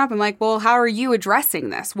things come up, I'm like, well, how are you addressing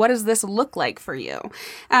this? What does this look like for you?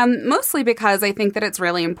 Mostly because I think that it's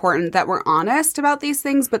really important that we're honest about these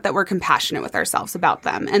things, but that we're compassionate with ourselves about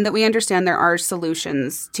them and that we understand there are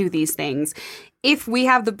solutions to these things. If we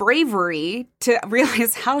have the bravery to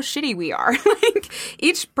realize how shitty we are, like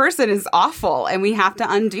each person is awful and we have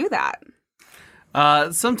to undo that.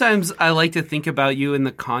 Sometimes I like to think about you in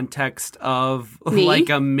the context of like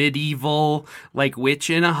a medieval like witch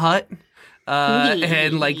in a hut.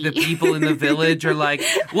 And like the people in the village are like,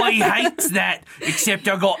 well, he hates that, except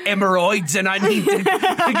I got hemorrhoids and I need to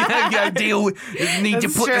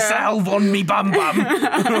put the salve on me bum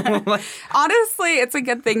bum. Honestly, it's a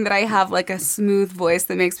good thing that I have like a smooth voice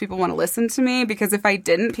that makes people want to listen to me, because if I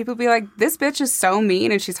didn't, people would be like, this bitch is so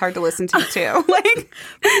mean and she's hard to listen to too. Like,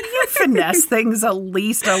 you finesse things at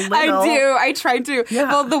least a little. I do. I try to. Yeah.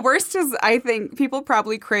 Well, the worst is I think people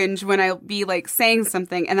probably cringe when I'll be like saying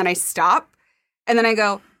something and then I stop. And then I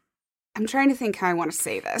go, I'm trying to think how I want to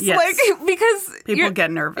say this. Yes. Like, because people get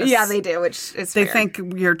nervous. Yeah, they do, which is they fair. think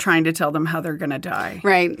you're trying to tell them how they're going to die.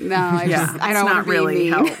 Right. No, I don't not really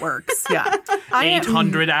mean. how it works. Yeah.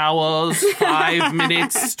 800 hours, 5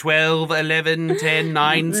 minutes, 12, 11, 10,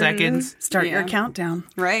 9 seconds. Start your countdown.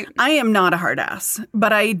 Right. I am not a hard ass,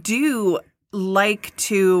 but I do like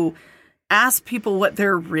to ask people what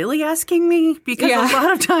they're really asking me, because a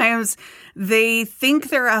lot of times they think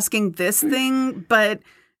they're asking this thing, but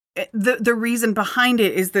the reason behind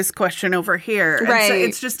it is this question over here. Right. And so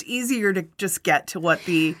it's just easier to just get to what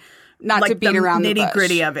the Not to beat around the bush.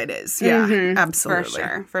 nitty-gritty of it is. Yeah, absolutely.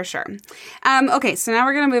 For sure. Okay, so now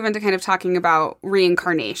we're going to move into kind of talking about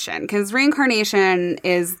reincarnation, because reincarnation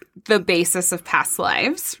is the basis of past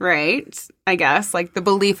lives, right? I guess, like the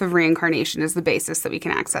belief of reincarnation is the basis that we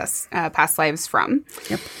can access past lives from.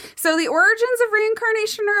 Yep. So the origins of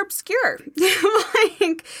reincarnation are obscure.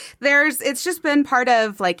 It's just been part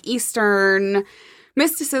of like Eastern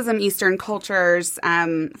mysticism, Eastern cultures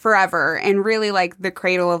forever. And really like the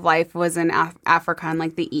cradle of life was in Africa and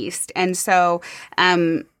like the East. And so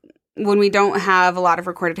when we don't have a lot of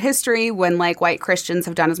recorded history, when like white Christians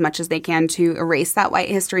have done as much as they can to erase that white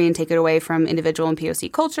history and take it away from individual and POC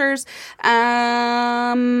cultures, we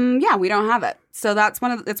don't have it. So it's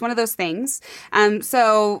one of those things.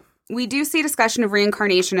 So we do see discussion of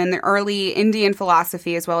reincarnation in the early Indian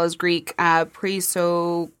philosophy as well as Greek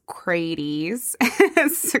pre-Socrates,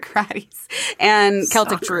 and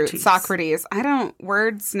Celtic Druids, Socrates.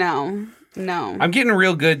 No. I'm getting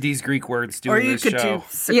real good these Greek words doing this show. Or you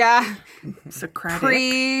could do Socratic.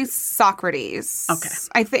 Pre-Socrates. Okay.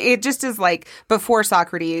 I think it just is like before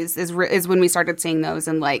Socrates is when we started seeing those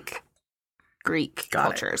in like Greek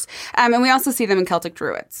cultures. And we also see them in Celtic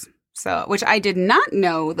Druids. So, which I did not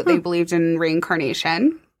know that they believed in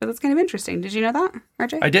reincarnation, but that's kind of interesting. Did you know that,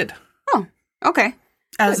 RJ? I did. Oh, okay.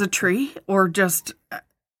 As a tree or just...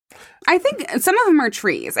 I think some of them are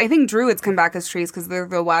trees. I think druids come back as trees because they're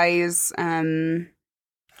the wise, aren't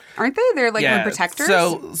they? They're like the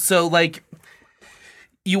protectors. So like,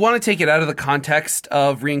 you want to take it out of the context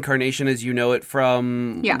of reincarnation as you know it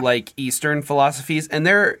from like Eastern philosophies, and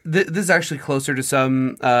this is actually closer to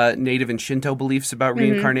some Native and Shinto beliefs about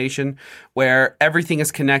reincarnation, where everything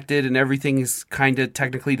is connected and everything is kind of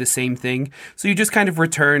technically the same thing. So you just kind of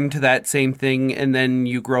return to that same thing, and then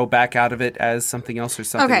you grow back out of it as something else or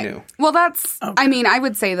something new. Well, I mean, I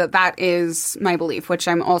would say that is my belief, which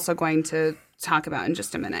I'm also going to talk about in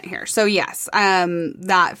just a minute here. So yes,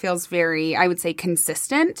 that feels very, I would say,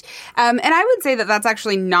 consistent. And I would say that that's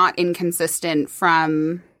actually not inconsistent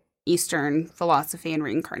from Eastern philosophy and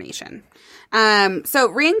reincarnation.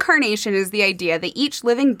 So reincarnation is the idea that each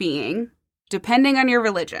living being, depending on your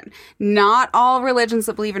religion, not all religions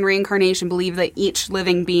that believe in reincarnation believe that each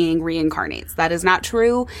living being reincarnates. That is not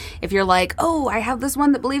true. If you're like, oh, I have this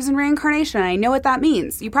one that believes in reincarnation, I know what that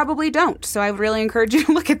means. You probably don't. So I would really encourage you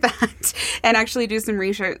to look at that and actually do some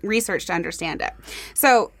research to understand it.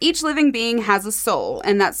 So each living being has a soul,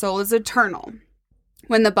 and that soul is eternal.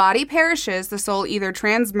 When the body perishes, the soul either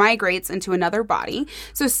transmigrates into another body.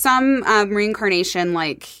 So some reincarnation,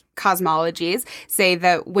 like cosmologies, say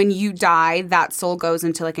that when you die, that soul goes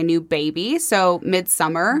into like a new baby. So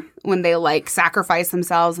midsummer, when they like sacrifice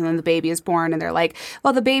themselves and then the baby is born and they're like,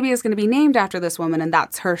 well, the baby is going to be named after this woman and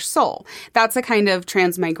that's her soul. That's a kind of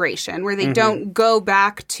transmigration where they don't go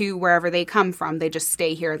back to wherever they come from. They just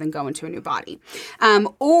stay here and then go into a new body.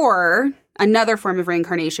 Or another form of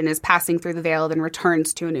reincarnation is passing through the veil then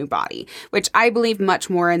returns to a new body, which I believe much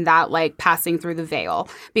more in that like passing through the veil,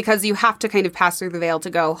 because you have to kind of pass through the veil to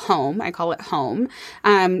go home. I call it home,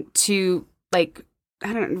 to like,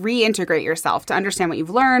 I don't know, reintegrate yourself, to understand what you've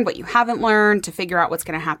learned, what you haven't learned, to figure out what's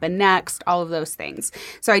going to happen next, all of those things.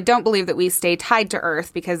 So I don't believe that we stay tied to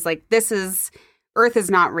Earth because like Earth is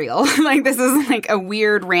not real. Like this is like a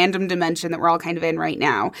weird random dimension that we're all kind of in right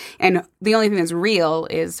now. And the only thing that's real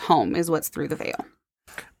is home, is what's through the veil.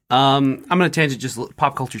 I'm going to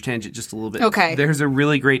pop culture tangent just a little bit. Okay. There's a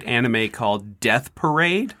really great anime called Death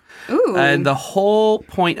Parade. Ooh. And the whole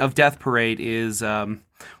point of Death Parade is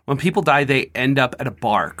when people die, they end up at a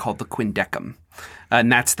bar called the Quindecum.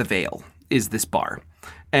 And that's the veil, is this bar.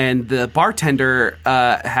 And the bartender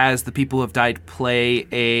has the people who have died play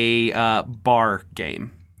a bar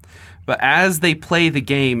game. But as they play the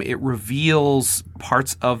game, it reveals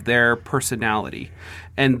parts of their personality.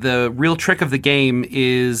 And the real trick of the game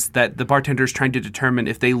is that the bartender is trying to determine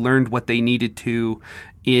if they learned what they needed to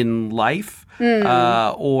in life,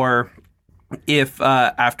 or if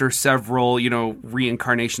after several,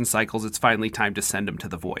 reincarnation cycles, it's finally time to send them to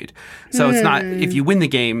the void. So it's not, if you win the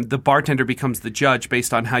game, the bartender becomes the judge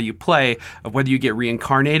based on how you play of whether you get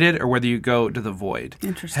reincarnated or whether you go to the void,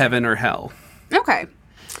 heaven or hell. Okay.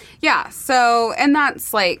 Yeah. So, and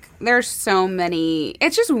that's like, there's so many,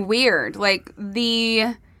 it's just weird. Like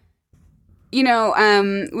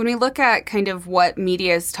when we look at kind of what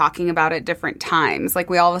media is talking about at different times, like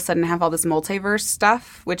we all of a sudden have all this multiverse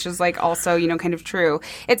stuff, which is like also, kind of true.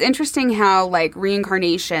 It's interesting how like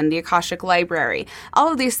reincarnation, the Akashic Library,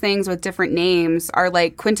 all of these things with different names are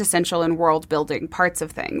like quintessential in world building parts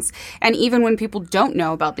of things. And even when people don't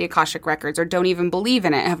know about the Akashic records or don't even believe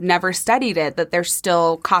in it, have never studied it, that they're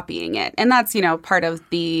still copying it. And that's, part of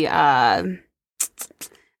the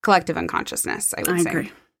collective unconsciousness, I would say. I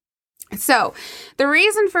agree. So, the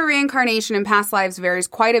reason for reincarnation in past lives varies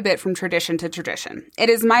quite a bit from tradition to tradition. It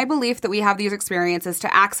is my belief that we have these experiences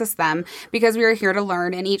to access them because we are here to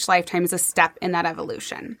learn, and each lifetime is a step in that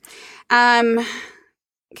evolution. Okay,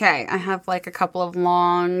 I have like a couple of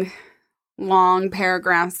long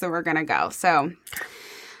paragraphs that we're going to go. So,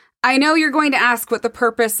 I know you're going to ask what the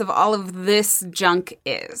purpose of all of this junk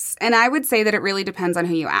is. And I would say that it really depends on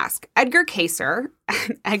who you ask. Edgar Cayce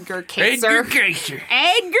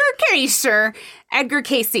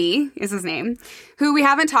is his name, who we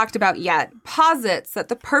haven't talked about yet, posits that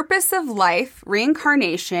the purpose of life,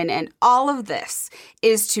 reincarnation, and all of this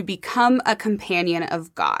is to become a companion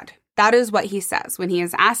of God. That is what he says when he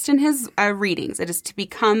is asked in his readings. It is to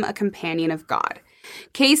become a companion of God.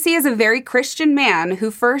 Cayce is a very Christian man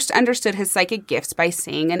who first understood his psychic gifts by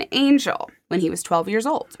seeing an angel when he was 12 years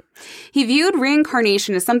old. He viewed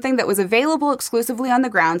reincarnation as something that was available exclusively on the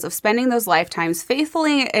grounds of spending those lifetimes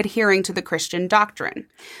faithfully adhering to the Christian doctrine.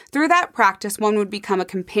 Through that practice, one would become a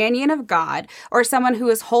companion of God or someone who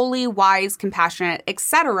is holy, wise, compassionate,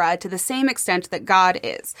 etc., to the same extent that God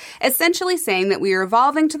is, essentially saying that we are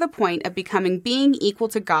evolving to the point of becoming being equal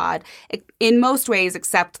to God in most ways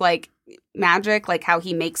except like magic, like how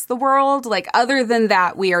he makes the world. Like, other than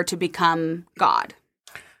that, we are to become God.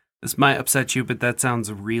 This might upset you, but that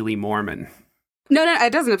sounds really Mormon. No,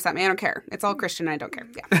 it doesn't upset me. I don't care. It's all Christian. I don't care.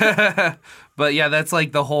 Yeah. But yeah, that's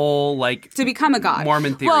like the whole, like... To become a god.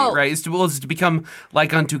 Mormon theory, right? It's to become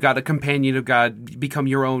like unto God, a companion of God, become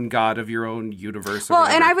your own god of your own universe. Well,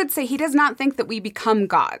 and I would say he does not think that we become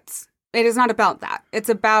gods. It is not about that. It's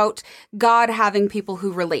about God having people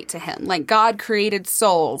who relate to him. Like, God created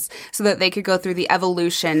souls so that they could go through the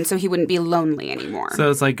evolution so he wouldn't be lonely anymore.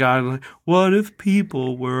 So it's like God, like, what if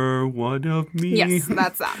people were one of me? Yes,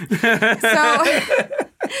 that's that.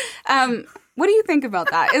 So, what do you think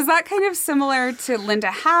about that? Is that kind of similar to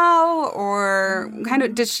Linda Howe, or kind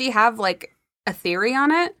of, does she have, like, a theory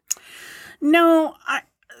on it? No,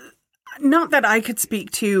 not that I could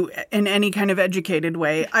speak to in any kind of educated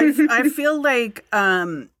way. I feel like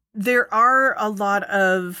there are a lot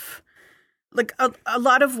of, like, a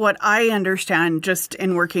lot of what I understand just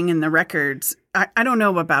in working in the records. I don't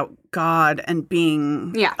know about God and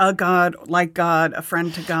being a god, like God, a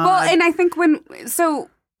friend to God. Well, and I think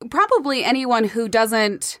probably anyone who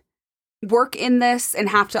doesn't work in this and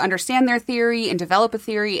have to understand their theory and develop a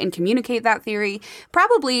theory and communicate that theory,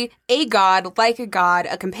 probably a god, like a god,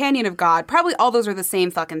 a companion of God, probably all those are the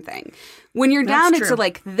same fucking thing. When you're down into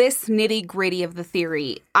like this nitty gritty of the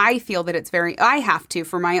theory, I feel that I have to,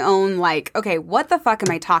 for my own, like, okay, what the fuck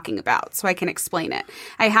am I talking about? So I can explain it.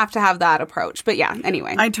 I have to have that approach. But yeah,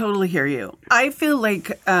 anyway. I totally hear you. I feel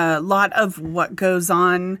like a lot of what goes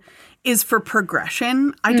on is for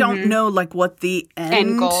progression. I don't know like what the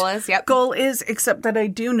end goal is. Yep. Goal is, except that I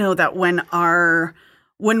do know that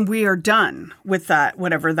when we are done with that,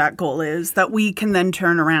 whatever that goal is, that we can then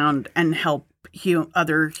turn around and help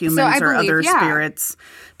other humans or other spirits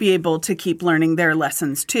be able to keep learning their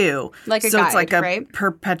lessons too. Like a guide, it's like a right?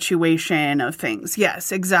 perpetuation of things.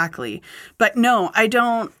 Yes, exactly. But no, I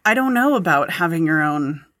don't know about having your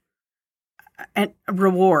own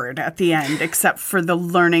reward at the end, except for the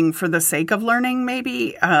learning for the sake of learning,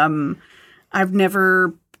 maybe. I've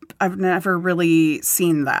never really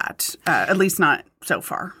seen that, at least not so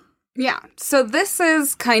far. Yeah. So this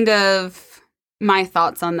is kind of my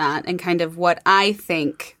thoughts on that and kind of what I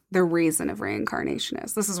think the reason of reincarnation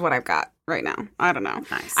is. This is what I've got right now. I don't know.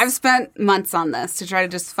 Nice. I've spent months on this to try to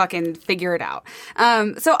just fucking figure it out.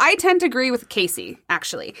 So I tend to agree with Cayce,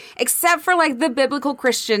 actually, except for like the biblical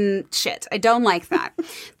Christian shit. I don't like that.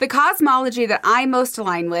 The cosmology that I most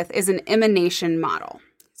align with is an emanation model.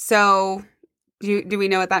 So do we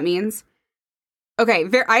know what that means? Okay,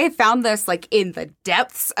 I have found this, like, in the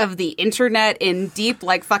depths of the internet, in deep,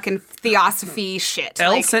 like, fucking theosophy shit.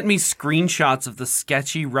 Elle sent me screenshots of the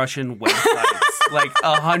sketchy Russian websites, like,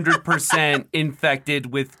 100%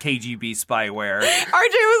 infected with KGB spyware. RJ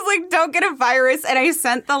was like, don't get a virus, and I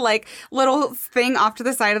sent the, like, little thing off to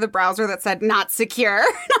the side of the browser that said, not secure.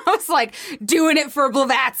 And I was like, doing it for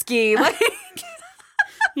Blavatsky. Like...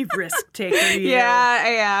 You risk taker, you. Yeah, I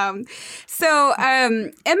am. So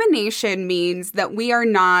emanation means that we are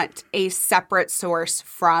not a separate source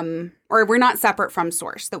from, or we're not separate from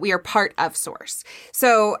source, that we are part of source.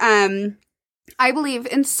 So I believe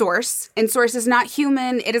in source, and source is not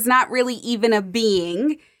human. It is not really even a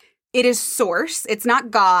being. It is source. It's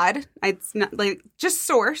not God. It's not like just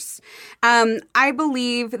source. I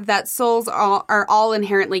believe that souls are all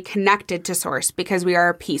inherently connected to source because we are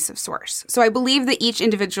a piece of source. So I believe that each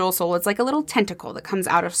individual soul is like a little tentacle that comes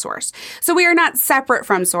out of source. So we are not separate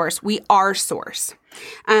from source. We are source.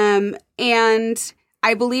 And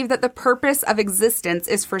I believe that the purpose of existence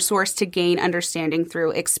is for source to gain understanding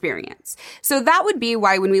through experience. So that would be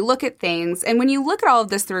why when we look at things, and when you look at all of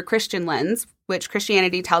this through a Christian lens, which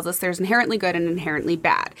Christianity tells us there's inherently good and inherently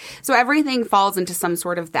bad. So everything falls into some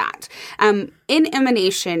sort of that. In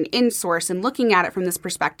emanation, in source, and looking at it from this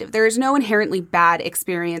perspective, there is no inherently bad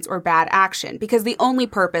experience or bad action because the only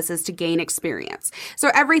purpose is to gain experience. So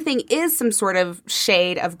everything is some sort of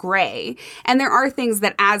shade of gray. And there are things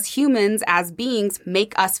that as humans, as beings,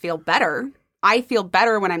 make us feel better. I feel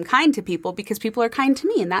better when I'm kind to people because people are kind to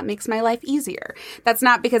me, and that makes my life easier. That's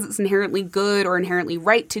not because it's inherently good or inherently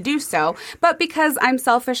right to do so, but because I'm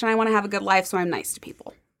selfish and I want to have a good life, so I'm nice to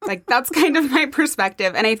people. Like, that's kind of my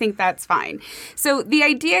perspective, and I think that's fine. So the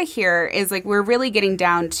idea here is, like, we're really getting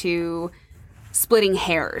down to splitting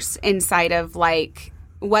hairs inside of, like,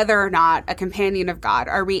 whether or not a companion of God.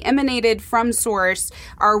 Are we emanated from source?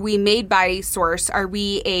 Are we made by source? Are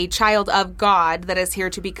we a child of God that is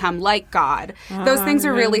here to become like God? Those things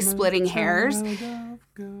are really splitting hairs.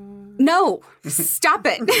 No, stop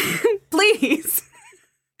it. Please.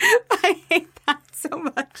 I hate that so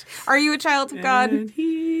much. Are you a child of God?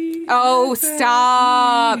 Oh,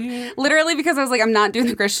 stop. Literally, because I was like, I'm not doing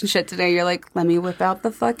the Christian shit today. You're like, let me whip out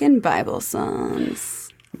the fucking Bible songs.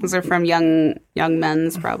 Those are from young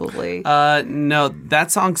men's, probably. No,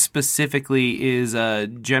 that song specifically is a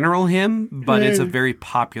general hymn, but it's a very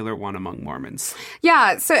popular one among Mormons.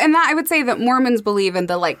 Yeah, so, and that I would say that Mormons believe in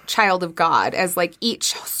the, like, child of God as, like,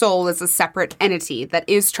 each soul is a separate entity that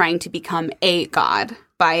is trying to become a God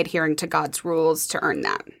by adhering to God's rules to earn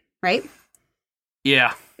that, right?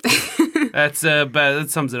 Yeah. That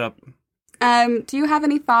sums it up. Do you have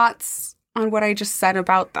any thoughts on what I just said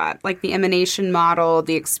about that? Like the emanation model,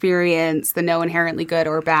 the experience, the no inherently good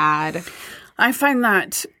or bad? I find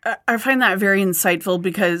that very insightful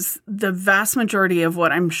because the vast majority of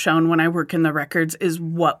what I'm shown when I work in the records is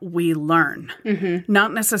what we learn. Mm-hmm.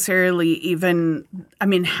 Not necessarily even, I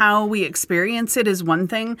mean, how we experience it is one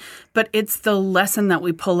thing, but it's the lesson that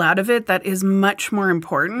we pull out of it that is much more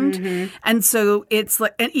important. Mm-hmm. And so it's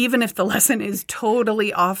like, and even if the lesson is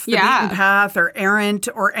totally off the beaten path or errant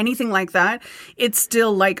or anything like that, it's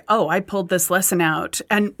still like, oh, I pulled this lesson out.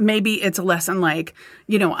 And maybe it's a lesson like,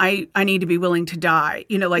 you know, I need to be willing to die,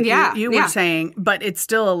 you know, like you were saying, but it's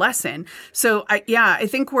still a lesson. So I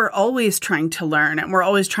think we're always trying to learn and we're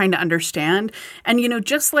always trying to understand. And, you know,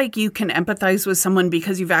 just like you can empathize with someone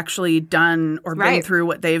because you've actually done or been through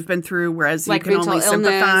what they've been through, whereas like you can only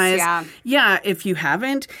sympathize. Yeah, if you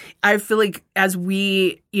haven't, I feel like as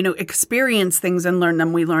we, you know, experience things and learn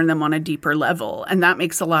them, we learn them on a deeper level. And that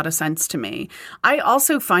makes a lot of sense to me. I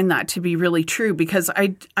also find that to be really true because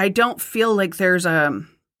I don't feel like there's a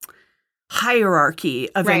hierarchy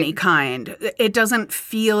of any kind. It doesn't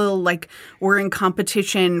feel like we're in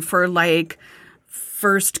competition for like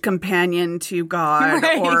first companion to God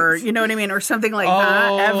or, you know what I mean? Or something like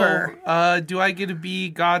that ever. Do I get to be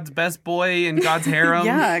God's best boy in God's harem?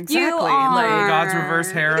 Yeah, exactly. You are. Like God's reverse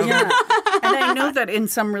harem? Yeah. And I know that in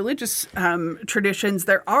some religious traditions,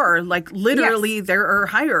 there are like literally there are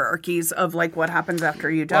hierarchies of like what happens after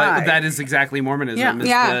you die. Well, that is exactly Mormonism.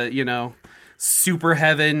 The, you know, super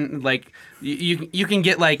heaven, like you can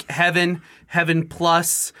get like heaven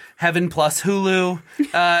plus Hulu,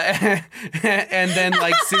 and then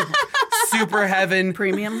like super heaven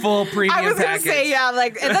premium, full premium package. I was going to say, yeah,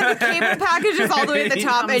 like, and then the cable package is all the way at the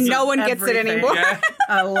top and no one gets it anymore. Yeah.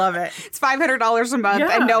 I love it. It's $500 a month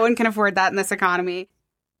and no one can afford that in this economy.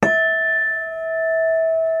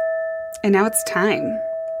 And now it's time.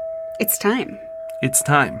 It's time. It's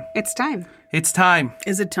time. It's time. It's time.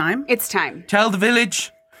 Is it time? It's time. Tell the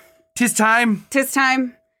village. 'Tis time. 'Tis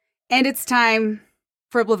time. And it's time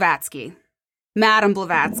for Blavatsky. Madame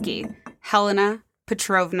Blavatsky. Helena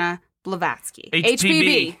Petrovna Blavatsky.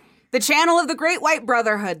 HPB. The channel of the Great White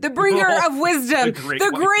Brotherhood. The bringer of wisdom.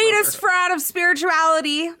 The greatest frat of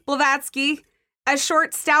spirituality. Blavatsky. A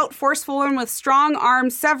short, stout, forceful woman with strong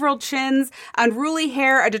arms, several chins, unruly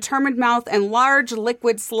hair, a determined mouth, and large,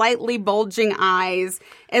 liquid, slightly bulging eyes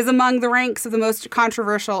is among the ranks of the most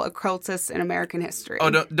controversial occultists in American history. Oh,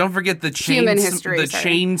 don't forget the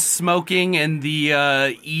chain smoking and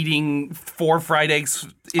the eating 4 fried eggs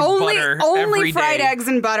in butter only fried day. eggs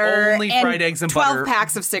and butter. Only fried eggs and 12 butter. 12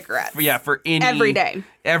 packs of cigarettes. Yeah, for every day.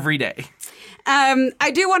 Every day.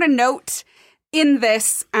 I do want to note in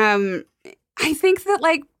this, I think that,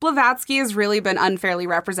 like, Blavatsky has really been unfairly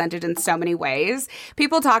represented in so many ways.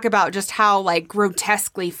 People talk about just how, like,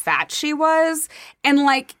 grotesquely fat she was. And,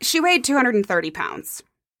 like, she weighed 230 pounds.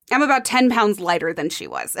 I'm about 10 pounds lighter than she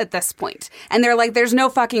was at this point. And they're like, there's no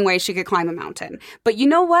fucking way she could climb a mountain. But you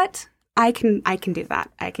know what? I can do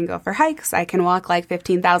that. I can go for hikes. I can walk like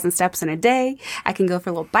 15,000 steps in a day. I can go for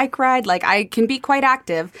a little bike ride. Like, I can be quite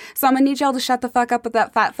active. So I'm going to need y'all to shut the fuck up with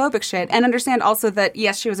that fat phobic shit and understand also that,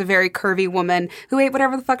 yes, she was a very curvy woman who ate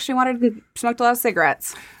whatever the fuck she wanted and smoked a lot of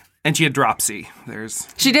cigarettes. And she had dropsy.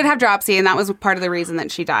 She did have dropsy, and that was part of the reason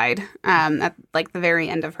that she died at, like, the very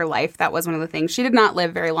end of her life. That was one of the things. She did not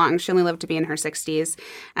live very long. She only lived to be in her 60s,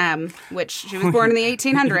 which she was born in the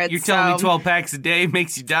 1800s. You're telling me 12 packs a day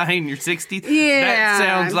makes you die in your 60s? Yeah. That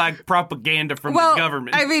sounds like propaganda from the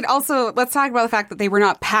government. I mean, also, let's talk about the fact that they were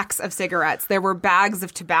not packs of cigarettes. There were bags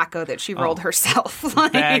of tobacco that she rolled herself.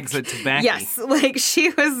 Like, bags of tobacco. Yes. Like,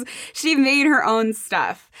 she made her own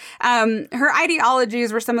stuff. Her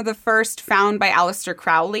ideologies were some of the first found by Aleister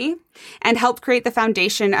Crowley and helped create the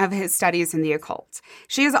foundation of his studies in the occult.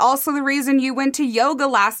 She is also the reason you went to yoga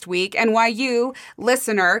last week and why you,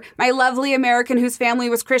 listener, my lovely American whose family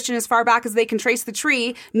was Christian as far back as they can trace the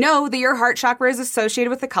tree, know that your heart chakra is associated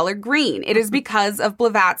with the color green. It is because of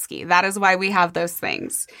Blavatsky. That is why we have those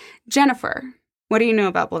things. Jennifer, what do you know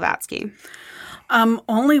about Blavatsky?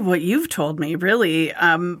 Only what you've told me, really.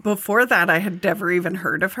 Before that, I had never even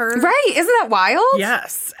heard of her. Right. Isn't that wild?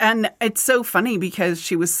 Yes. And it's so funny because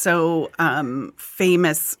she was so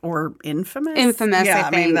famous or infamous. Infamous, yeah, I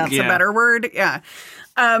think. mean, that's a better word. Yeah.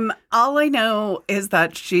 All I know is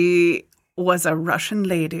that she was a Russian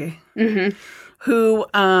lady who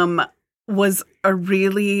was a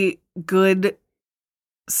really good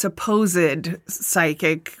supposed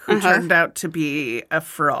psychic who turned out to be a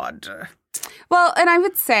fraud. Well, and I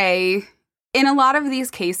would say in a lot of these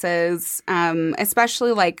cases,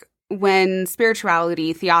 especially like when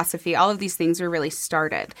spirituality, theosophy, all of these things were really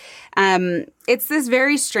started, it's this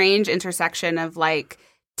very strange intersection of like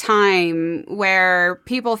time where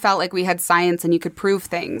people felt like we had science and you could prove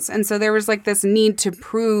things. And so there was like this need to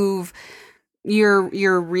prove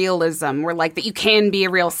your realism, or like that you can be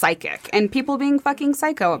a real psychic, and people being fucking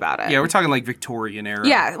psycho about it. Yeah, we're talking like Victorian era.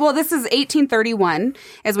 Yeah, well, this is 1831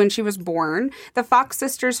 is when she was born. The Fox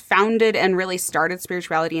sisters founded and really started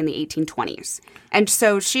spirituality in the 1820s. And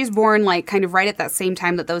so she's born like kind of right at that same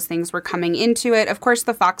time that those things were coming into it. Of course,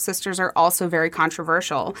 the Fox sisters are also very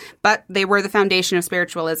controversial, but they were the foundation of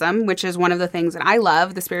spiritualism, which is one of the things that I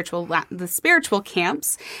love. The spiritual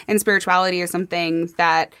camps and spirituality is something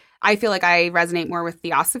that I feel like I resonate more with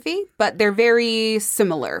theosophy, but they're very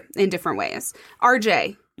similar in different ways.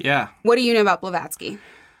 RJ. Yeah. What do you know about Blavatsky?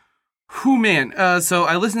 Whew, man. So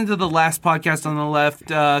I listened to the last podcast on the left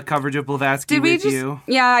coverage of Blavatsky you.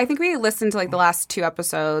 Yeah, I think we listened to like the last 2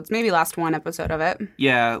 episodes, maybe last 1 episode of it.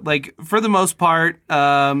 Yeah, like for the most part,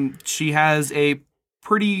 she has a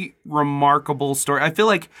pretty remarkable story. I feel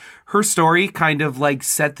like her story kind of like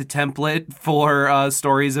set the template for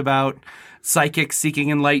stories about psychics seeking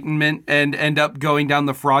enlightenment and end up going down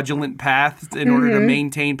the fraudulent path in order to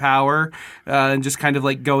maintain power and just kind of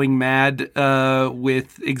like going mad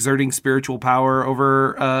with exerting spiritual power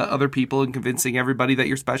over other people and convincing everybody that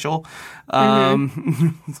you're special.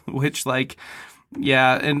 Which like,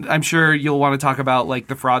 yeah, and I'm sure you'll want to talk about like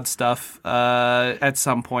the fraud stuff at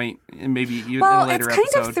some point, and maybe in a later episode. Well,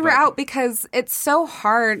 it's kind of throughout because it's so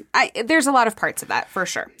hard. There's a lot of parts of that for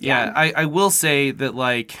sure. Yeah, I will say that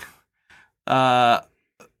like,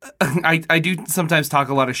 I do sometimes talk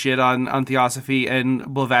a lot of shit on Theosophy and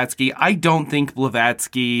Blavatsky. I don't think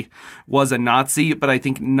Blavatsky was a Nazi, but I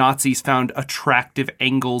think Nazis found attractive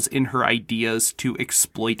angles in her ideas to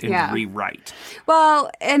exploit and rewrite.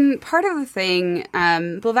 Well, and part of the thing,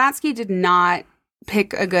 Blavatsky did not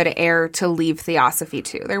pick a good heir to leave Theosophy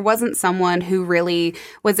to. There wasn't someone who really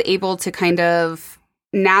was able to kind of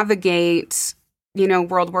navigate, you know,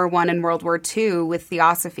 World War I and World War II with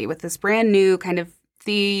Theosophy, with this brand new kind of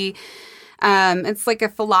it's like a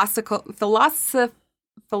philosophical.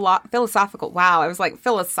 Wow, I was like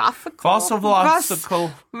philosophical.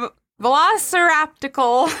 Velociraptical.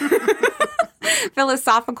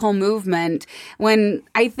 philosophical movement when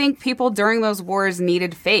I think people during those wars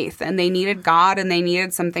needed faith and they needed God and they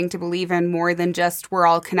needed something to believe in more than just we're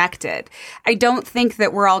all connected. I don't think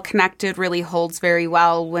that we're all connected really holds very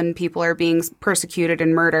well when people are being persecuted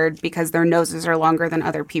and murdered because their noses are longer than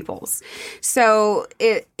other people's. So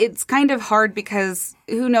it's kind of hard because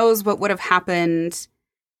who knows what would have happened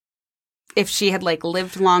if she had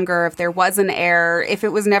lived longer, if there was an heir, if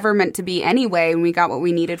it was never meant to be anyway and we got what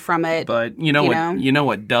we needed from it. But you know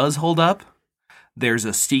what does hold up? There's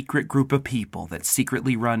a secret group of people that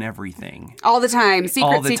secretly run everything. All the time.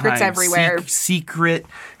 Secrets everywhere.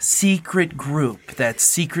 Secret group that's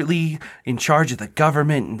secretly in charge of the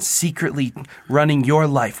government and secretly running your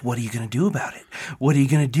life. What are you going to do about it? What are you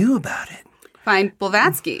going to do about it? Find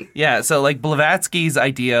Blavatsky. Yeah, so Blavatsky's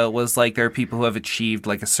idea was there are people who have achieved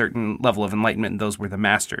a certain level of enlightenment, and those were the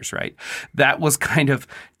masters, right? That was kind of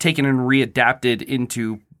taken and readapted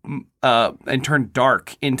into and turned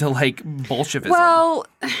dark into Bolshevism. Well,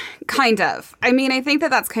 kind of. I mean, I think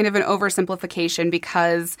that that's kind of an oversimplification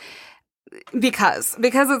because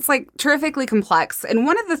it's terrifically complex. And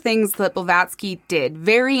one of the things that Blavatsky did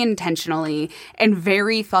very intentionally and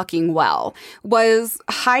very fucking well was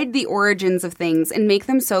hide the origins of things and make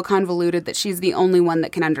them so convoluted that she's the only one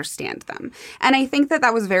that can understand them. And I think that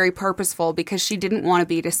that was very purposeful because she didn't want to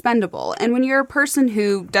be dispendable. And when you're a person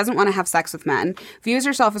who doesn't want to have sex with men, views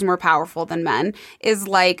herself as more powerful than men, is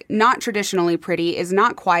not traditionally pretty, is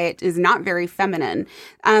not quiet, is not very feminine,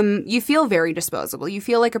 you feel very disposable. You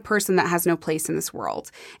feel like a person that has no place in this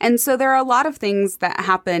world. And so there are a lot of things that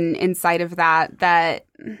happen inside of that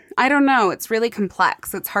I don't know. It's really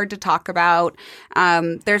complex. It's hard to talk about.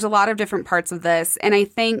 There's a lot of different parts of this. And I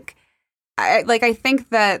think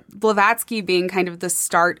that Blavatsky being kind of the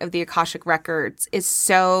start of the Akashic Records is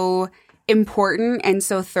so important and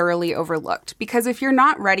so thoroughly overlooked. Because if you're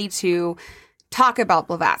not ready to talk about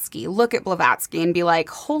Blavatsky, look at Blavatsky and be like,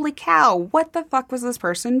 holy cow, what the fuck was this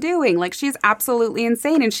person doing? She's absolutely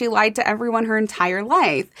insane and she lied to everyone her entire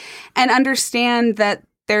life. And understand that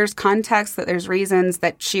there's context, that there's reasons,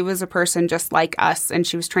 that she was a person just like us and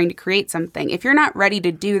she was trying to create something. If you're not ready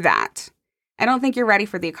to do that, I don't think you're ready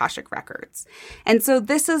for the Akashic Records. And so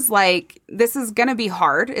this is going to be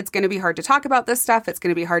hard. It's going to be hard to talk about this stuff. It's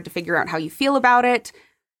going to be hard to figure out how you feel about it.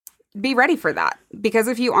 Be ready for that. Because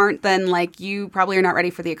if you aren't, then you probably are not ready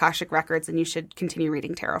for the Akashic Records and you should continue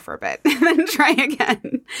reading tarot for a bit and then try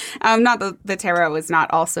again. Not that the tarot is not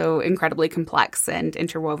also incredibly complex and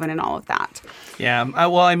interwoven and all of that. Yeah.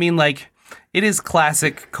 It is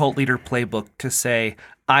classic cult leader playbook to say,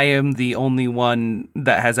 I am the only one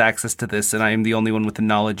that has access to this and I am the only one with the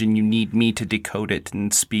knowledge and you need me to decode it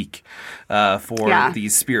and speak for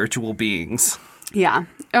these spiritual beings. Yeah.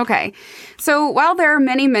 Okay. So while there are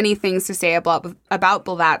many, many things to say about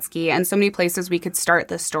Blavatsky and so many places we could start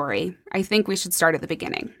this story, I think we should start at the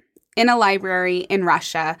beginning. In a library in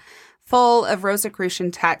Russia, full of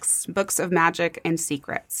Rosicrucian texts, books of magic, and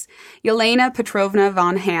secrets. Yelena Petrovna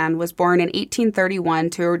von Hahn was born in 1831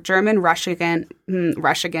 to a German-Russian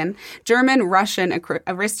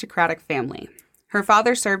aristocratic family. Her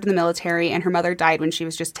father served in the military, and her mother died when she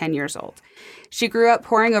was just 10 years old. She grew up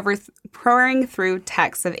poring through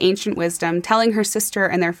texts of ancient wisdom, telling her sister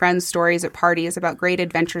and their friends stories at parties about great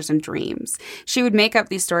adventures and dreams. She would make up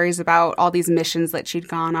these stories about all these missions that she'd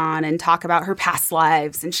gone on and talk about her past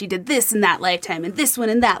lives, and she did this in that lifetime and this one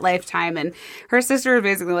in that lifetime. And her sister was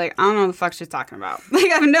basically like, I don't know what the fuck she's talking about. I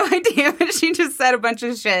have no idea, but she just said a bunch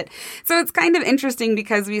of shit. So it's kind of interesting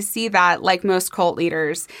because we see that, like most cult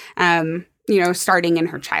leaders, starting in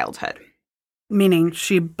her childhood. Meaning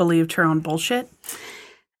she believed her own bullshit?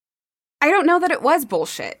 I don't know that it was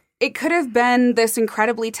bullshit. It could have been this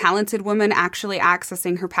incredibly talented woman actually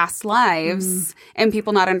accessing her past lives and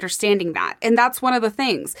people not understanding that. And that's one of the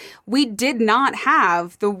things. We did not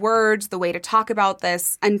have the words, the way to talk about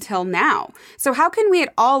this until now. So how can we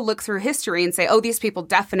at all look through history and say, oh, these people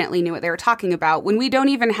definitely knew what they were talking about when we don't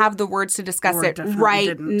even have the words to discuss it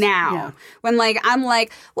right now? Yeah. When I'm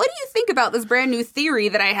like, what do you think about this brand new theory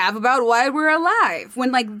that I have about why we're alive?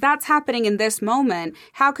 When that's happening in this moment,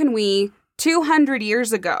 how can we 200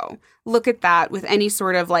 years ago look at that with any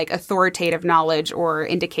sort of authoritative knowledge or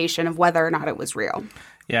indication of whether or not it was real?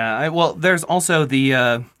 Yeah, there's also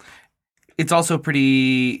it's also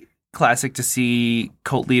pretty classic to see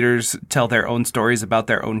cult leaders tell their own stories about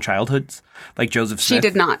their own childhoods, like Joseph Smith. She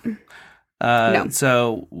did not. No.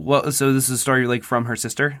 So this is a story from her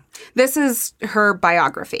sister? This is her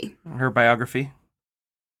biography. Her biography?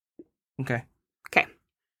 Okay.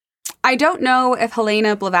 I don't know if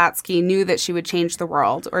Helena Blavatsky knew that she would change the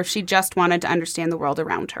world or if she just wanted to understand the world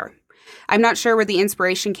around her. I'm not sure where the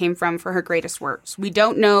inspiration came from for her greatest works. We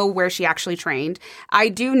don't know where she actually trained. I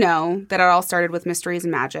do know that it all started with mysteries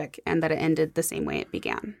and magic, and that it ended the same way it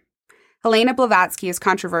began. Helena Blavatsky is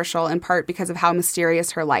controversial in part because of how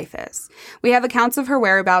mysterious her life is. We have accounts of her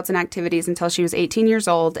whereabouts and activities until she was 18 years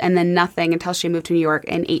old, and then nothing until she moved to New York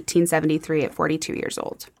in 1873 at 42 years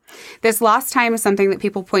old. This lost time is something that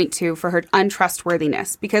people point to for her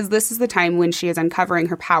untrustworthiness, because this is the time when she is uncovering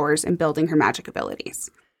her powers and building her magic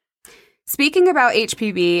abilities. Speaking about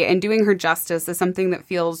HPB and doing her justice is something that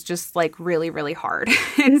feels just like really, really hard.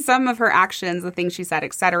 In some of her actions, the things she said,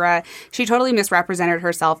 etc., she totally misrepresented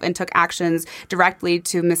herself and took actions directly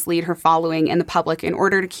to mislead her following and the public in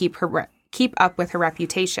order to keep up with her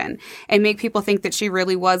reputation and make people think that she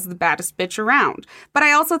really was the baddest bitch around. But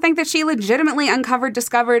I also think that she legitimately uncovered,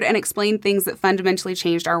 discovered, and explained things that fundamentally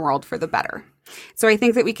changed our world for the better. So I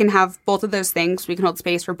think that we can have both of those things. We can hold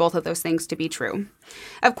space for both of those things to be true.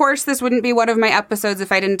 Of course, this wouldn't be one of my episodes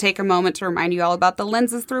if I didn't take a moment to remind you all about the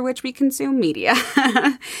lenses through which we consume media.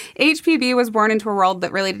 HPB was born into a world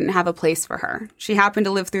that really didn't have a place for her. She happened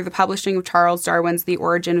to live through the publishing of Charles Darwin's The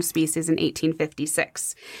Origin of Species in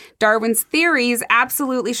 1856. Darwin's theories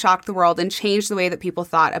absolutely shocked the world and changed the way that people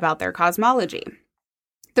thought about their cosmology.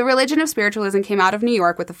 The religion of spiritualism came out of New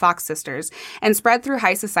York with the Fox sisters and spread through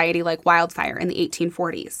high society like wildfire in the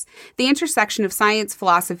 1840s. The intersection of science,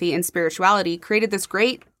 philosophy, and spirituality created this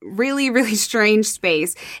great, really, really strange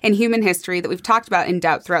space in human history that we've talked about in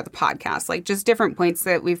depth throughout the podcast, like just different points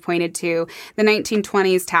that we've pointed to. The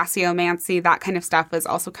 1920s, tasseomancy, that kind of stuff was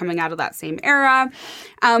also coming out of that same era.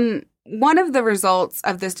 One of the results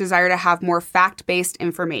of this desire to have more fact-based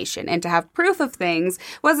information and to have proof of things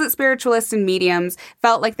was that spiritualists and mediums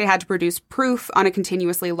felt like they had to produce proof on a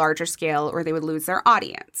continuously larger scale or they would lose their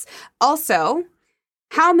audience. Also,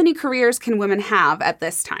 how many careers can women have at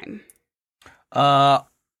this time? All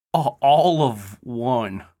of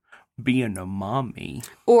one. Being a mommy.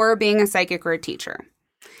 Or being a psychic or a teacher.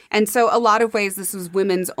 And so a lot of ways, this was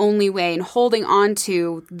women's only way in holding on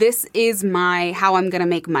to, this is how I'm going to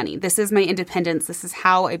make money. This is my independence. This is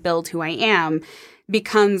how I build who I am.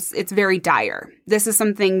 It's very dire. This is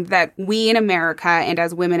something that we in America and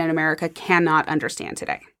as women in America cannot understand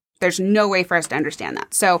today. There's no way for us to understand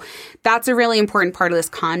that. So that's a really important part of this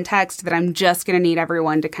context that I'm just going to need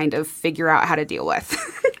everyone to kind of figure out how to deal with.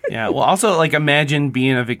 Yeah. Well, also, like, imagine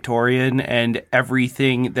being a Victorian and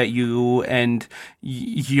everything that you and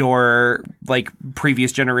your, like,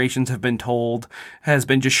 previous generations have been told has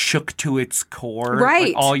been just shook to its core.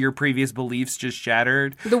 Right. Like, all your previous beliefs just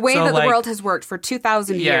shattered. The way that the world has worked for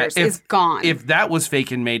 2,000 years is gone. If that was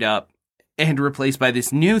fake and made up and replaced by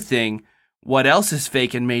this new thing, what else is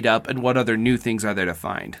fake and made up, and what other new things are there to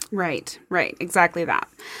find? Right. Exactly that.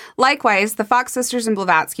 Likewise, the Fox sisters and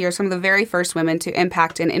Blavatsky are some of the very first women to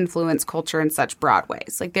impact and influence culture in such broad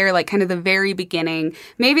ways. Like, they're like kind of the very beginning.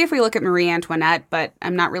 Maybe if we look at Marie Antoinette, but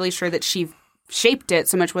I'm not really sure that she shaped it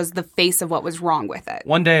so much was the face of what was wrong with it.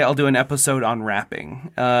 One day I'll do an episode on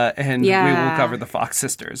rapping, and we will cover the Fox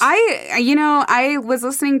sisters. I was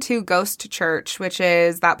listening to Ghost to Church, which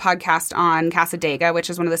is that podcast on Casadega, which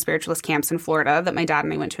is one of the spiritualist camps in Florida that my dad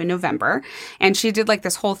and I went to in November. And she did like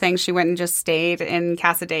this whole thing. She went and just stayed in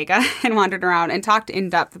Casadega and wandered around and talked in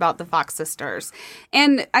depth about the Fox sisters.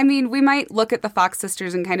 And I mean, we might look at the Fox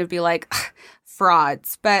sisters and kind of be like,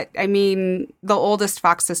 frauds. But I mean, the oldest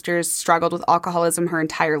Fox sisters struggled with alcoholism her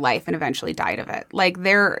entire life and eventually died of it. Like,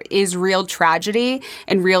 there is real tragedy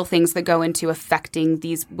and real things that go into affecting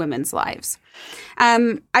these women's lives.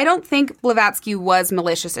 I don't think Blavatsky was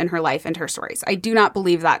malicious in her life and her stories. I do not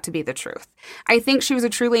believe that to be the truth. I think she was a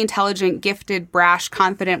truly intelligent, gifted, brash,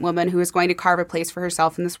 confident woman who was going to carve a place for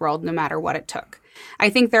herself in this world no matter what it took.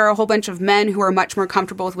 I think there are a whole bunch of men who are much more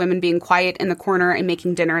comfortable with women being quiet in the corner and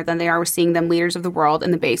making dinner than they are with seeing them leaders of the world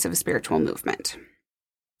and the base of a spiritual movement.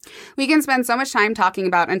 We can spend so much time talking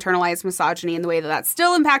about internalized misogyny and the way that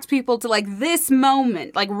still impacts people to, like, this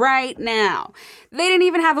moment, like right now. They didn't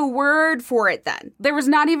even have a word for it then. There was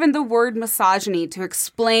not even the word misogyny to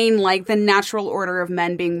explain, like, the natural order of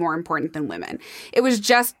men being more important than women. It was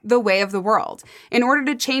just the way of the world. In order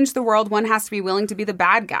to change the world, one has to be willing to be the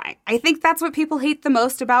bad guy. I think that's what people hate the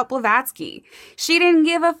most about Blavatsky. She didn't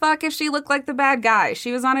give a fuck if she looked like the bad guy.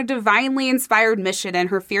 She was on a divinely inspired mission, and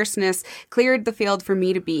her fierceness cleared the field for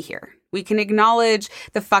me to be here. We can acknowledge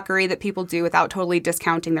the fuckery that people do without totally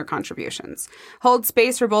discounting their contributions. Hold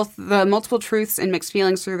space for both the multiple truths and mixed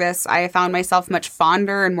feelings through this. I have found myself much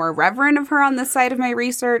fonder and more reverent of her on this side of my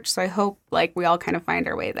research, so I hope, like, we all kind of find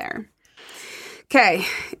our way there. Okay,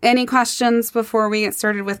 any questions before we get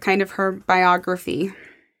started with kind of her biography?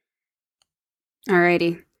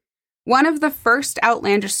 Alrighty. One of the first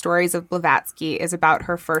outlandish stories of Blavatsky is about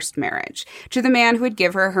her first marriage, to the man who would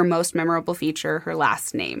give her her most memorable feature, her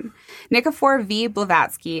last name. Nikifor V.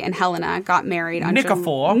 Blavatsky and Helena got married on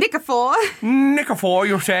Nikifor? Nikifor,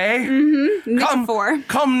 you say? Mm-hmm. Nikifor.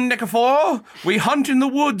 Come, Nikifor. We hunt in the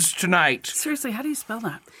woods tonight. Seriously, how do you spell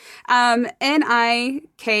that?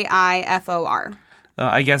 Nikifor.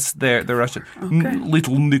 I guess they're Russian. Okay.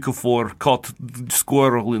 Little Nikifor caught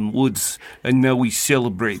squirrel in woods, and now we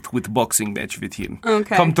celebrate with boxing match with him.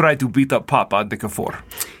 Okay. Come try to beat up Papa Nikifor.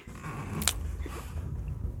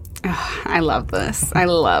 Oh, I love this. I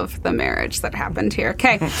love the marriage that happened here.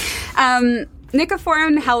 Okay. Nikifor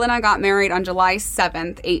and Helena got married on July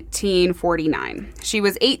 7th, 1849. She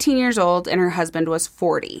was 18 years old and her husband was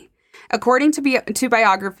 40. According to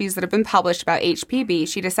biographies that have been published about HPB,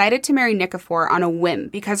 she decided to marry Nikifor on a whim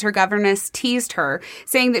because her governess teased her,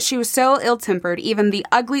 saying that she was so ill-tempered even the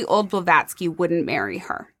ugly old Blavatsky wouldn't marry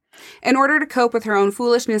her. In order to cope with her own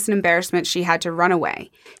foolishness and embarrassment, she had to run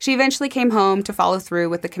away. She eventually came home to follow through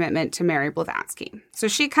with the commitment to marry Blavatsky. So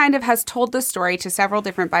she kind of has told this story to several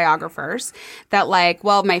different biographers that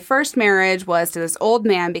my first marriage was to this old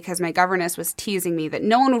man because my governess was teasing me that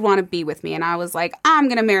no one would want to be with me. And I was like, I'm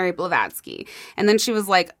going to marry Blavatsky. And then she was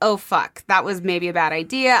like, oh, fuck, that was maybe a bad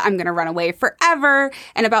idea. I'm going to run away forever.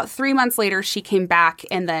 And about 3 months later, she came back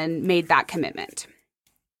and then made that commitment.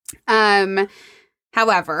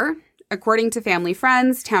 However, according to family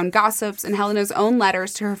friends, town gossips, and Helena's own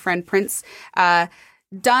letters to her friend Prince Dundukov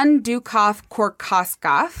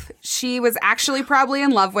Korkoskov, she was actually probably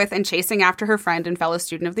in love with and chasing after her friend and fellow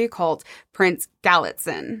student of the occult, Prince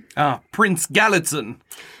Galitzin. Prince Galitzin.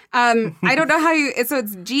 I don't know how so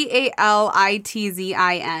it's Galitzin,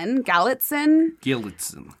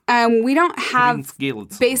 Galitzin. We don't have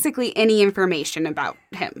basically any information about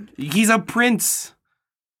him. He's a prince.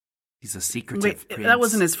 He's a secretive prince. That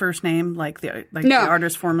wasn't his first name, No. the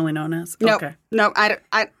artist formerly known as? Nope. Okay. No, I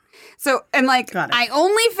I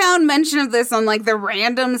only found mention of this on the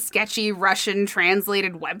random sketchy Russian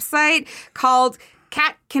translated website called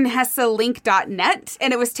katkinhesalink.net,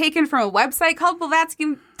 and it was taken from a website called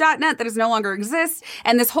blavatsky.net that no longer exists,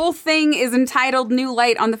 and this whole thing is entitled New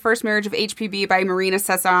Light on the First Marriage of HPB by Marina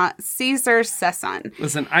Caesar Cesson.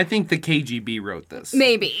 Listen, I think the KGB wrote this.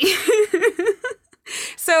 Maybe.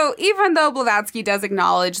 So even though Blavatsky does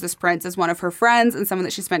acknowledge this prince as one of her friends and someone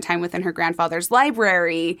that she spent time with in her grandfather's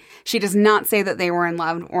library, she does not say that they were in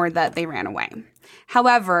love or that they ran away.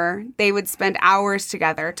 However, they would spend hours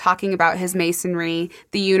together talking about his masonry,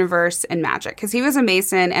 the universe, and magic, because he was a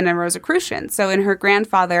Mason and a Rosicrucian. So in her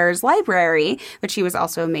grandfather's library, which he was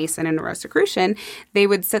also a Mason and a Rosicrucian, they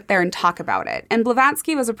would sit there and talk about it. And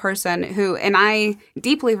Blavatsky was a person who, and I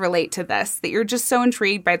deeply relate to this, that you're just so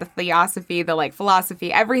intrigued by the theosophy, the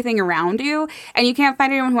philosophy, everything around you, and you can't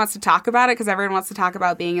find anyone who wants to talk about it because everyone wants to talk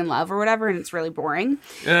about being in love or whatever, and it's really boring.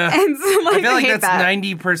 And so, I feel like that's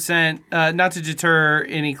 90%, not to deter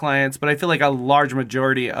any clients, but I feel like a large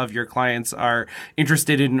majority of your clients are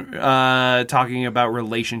interested in talking about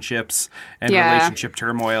relationships and relationship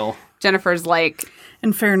turmoil. Jennifer's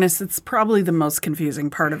in fairness, it's probably the most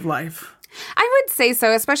confusing part of life. I would say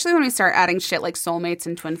so, especially when we start adding shit like soulmates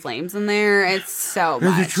and twin flames in there. It's so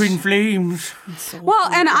much. The twin flames. Well,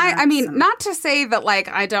 and I mean, not to say that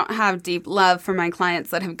I don't have deep love for my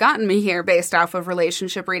clients that have gotten me here based off of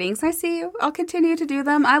relationship readings. I see you. I'll continue to do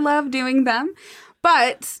them. I love doing them.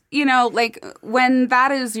 But, when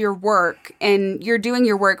that is your work and you're doing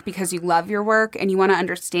your work because you love your work and you want to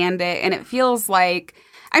understand it, and it feels like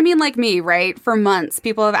me, right? For months,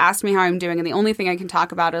 people have asked me how I'm doing, and the only thing I can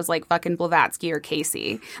talk about is fucking Blavatsky or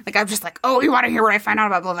Casey. I'm just oh, you want to hear what I find out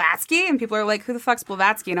about Blavatsky? And people are like, who the fuck's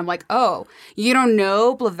Blavatsky? And I'm like, oh, you don't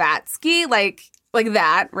know Blavatsky? Like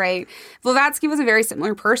that, right? Blavatsky was a very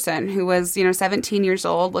similar person who was, 17 years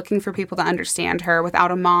old, looking for people to understand her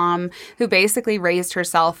without a mom, who basically raised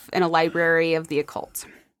herself in a library of the occult.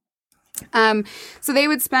 So they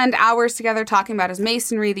would spend hours together talking about his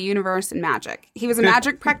masonry, the universe, and magic. He was a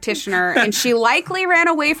magic practitioner, and she likely ran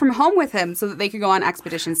away from home with him so that they could go on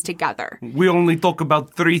expeditions together. We only talk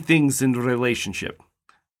about 3 things in a relationship: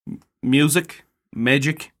 music,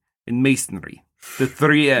 magic, and masonry. The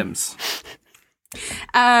 3 M's.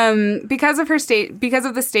 Because of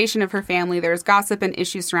the station of her family, there was gossip and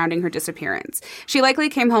issues surrounding her disappearance. She likely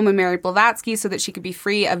came home and married Blavatsky so that she could be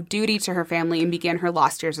free of duty to her family and begin her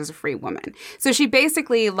lost years as a free woman. So she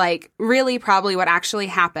basically, really probably what actually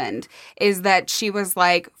happened is that she was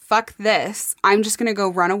fuck this, I'm just going to go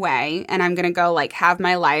run away and I'm going to go have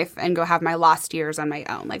my life and go have my lost years on my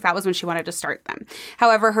own. That was when she wanted to start them.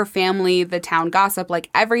 However, her family, the town gossip,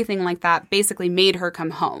 everything like that basically made her come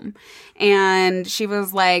home. And she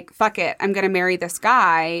was like, fuck it, I'm going to marry this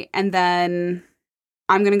guy, and then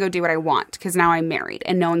I'm going to go do what I want because now I'm married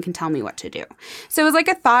and no one can tell me what to do. So it was like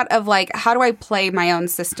a thought of like, how do I play my own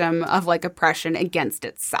system of like oppression against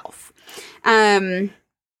itself?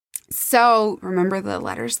 So remember the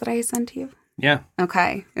letters that I sent you? Yeah.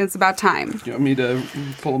 Okay. It's about time. Do you want me to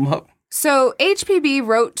pull them up? So HPB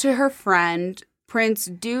wrote to her friend, Prince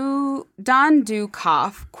Don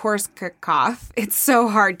Dukov, Korskakov. It's so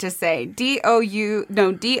hard to say.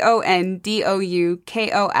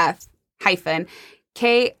 DONDOUKOF hyphen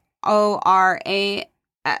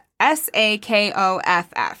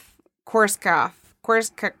KORASAKOFF.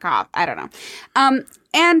 Korskakov. I don't know.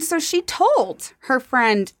 And so she told her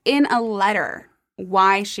friend in a letter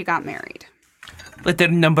why she got married. Letter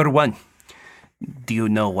number 1. Do you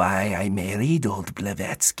know why I married old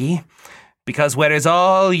Blavatsky? Because whereas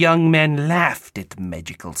all young men laughed at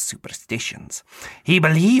magical superstitions, he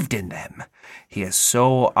believed in them. He has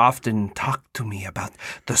so often talked to me about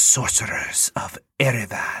the sorcerers of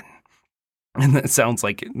Erevan. And that sounds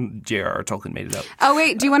like J.R.R. Tolkien made it up. Oh,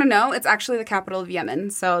 wait. Do you want to know? It's actually the capital of Yemen.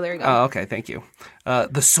 So there you go. Oh, okay. Thank you.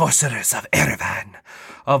 The sorcerers of Erevan,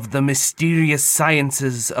 of the mysterious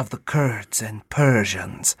sciences of the Kurds and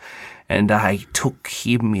Persians. And I took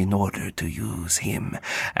him in order to use him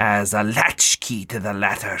as a latchkey to the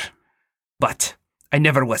latter. But I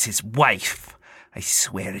never was his wife. I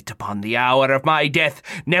swear it upon the hour of my death,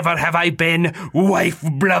 never have I been wife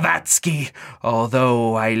Blavatsky,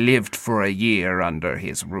 although I lived for a year under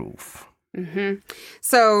his roof. Mm-hmm.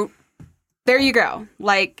 So there you go.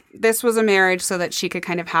 Like, this was a marriage so that she could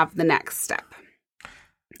kind of have the next step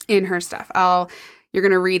in her stuff. You're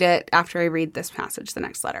going to read it after I read this passage, the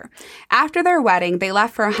next letter. After their wedding, they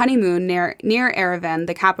left for a honeymoon near Yerevan,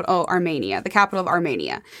 the capital of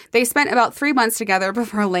Armenia. They spent about 3 months together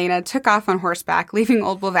before Elena took off on horseback, leaving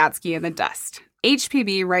old Blavatsky in the dust.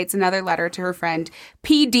 HPB writes another letter to her friend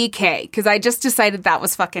PDK, because I just decided that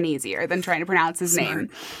was fucking easier than trying to pronounce his name.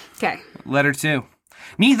 Okay. Letter 2.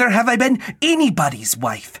 Neither have I been anybody's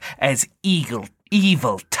wife, as evil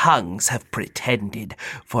tongues have pretended,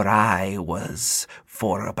 for I was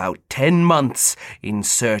for about 10 months in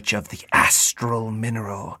search of the astral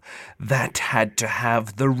mineral that had to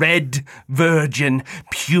have the red virgin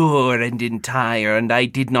pure and entire, and I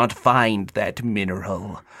did not find that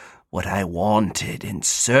mineral. What I wanted and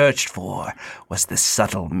searched for was the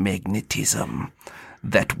subtle magnetism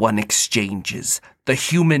that one exchanges, the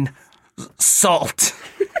human salt,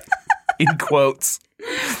 in quotes.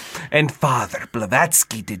 And Father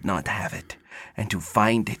Blavatsky did not have it, and to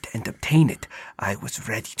find it and obtain it, I was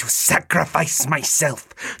ready to sacrifice myself,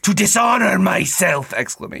 to dishonor myself! !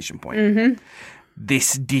 Mm-hmm.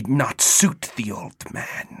 This did not suit the old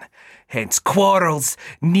man. Hence quarrels,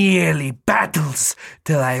 nearly battles,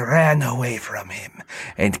 till I ran away from him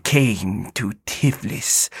and came to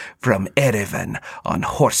Tiflis from Erevan on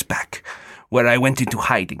horseback, where I went into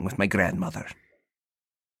hiding with my grandmother.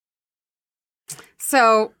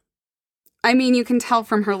 So, I mean, you can tell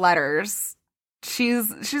from her letters,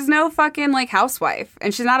 she's no fucking, like, housewife,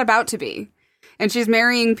 and she's not about to be. And she's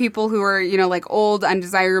marrying people who are, like, old,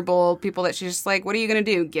 undesirable people that she's just like, what are you going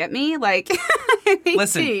to do? Get me? Like, I'm 18.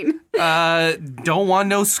 Listen, don't want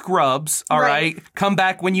no scrubs, all right? Come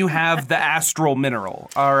back when you have the astral mineral,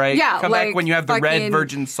 all right? Yeah, Come back when you have the red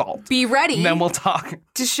virgin salt. Be ready. And then we'll talk.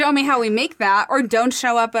 To show me how we make that, or don't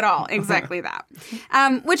show up at all. Exactly that.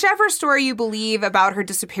 Whichever story you believe about her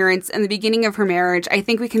disappearance and the beginning of her marriage, I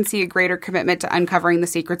think we can see a greater commitment to uncovering the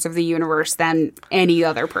secrets of the universe than any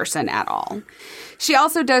other person at all. She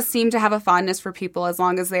also does seem to have a fondness for people as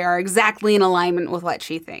long as they are exactly in alignment with what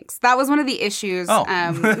she thinks. That was one of the issues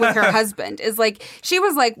with her husband. Is like, she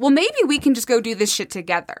was like, well, maybe we can just go do this shit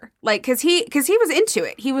together. Like, because he was into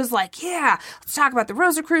it. He was like, yeah, let's talk about the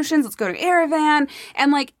Rosicrucians. Let's go to Erevan.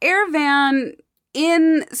 And like Erevan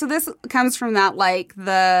so this comes from that, like,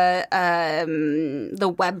 the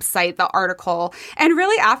website, the article. And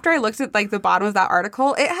really, after I looked at, like, the bottom of that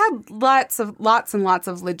article, it had lots and lots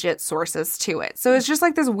of legit sources to it. So it's just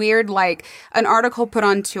like this weird, like, an article put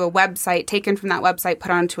onto a website, taken from that website,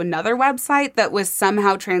 put onto another website that was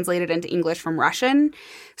somehow translated into English from Russian.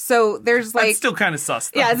 So there's, like... That's still kind of sus,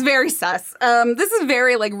 though. Yeah, it's very sus. This is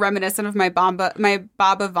very, like, reminiscent of my Baba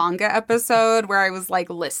Vanga episode where I was like,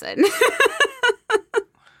 listen...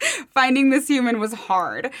 finding this human was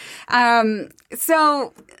hard.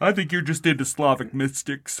 So I think you're just into Slavic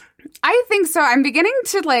mystics. I think so. I'm beginning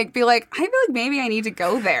to be like, I feel like maybe I need to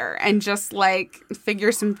go there and just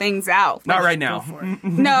figure some things out. Not right now.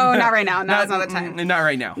 No, not right now. Now's not the time. Not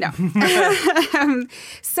right now. No.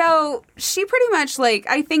 So she pretty much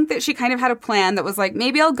I think that she kind of had a plan that was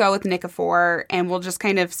maybe I'll go with Nikifor and we'll just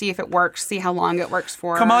kind of see if it works, see how long it works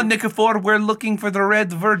for. Come on, Nikifor, we're looking for the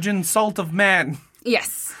red virgin salt of man.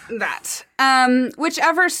 Yes, that.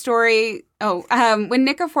 Whichever story. When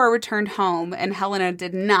Nikifor returned home and Helena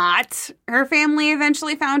did not, her family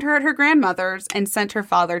eventually found her at her grandmother's and sent her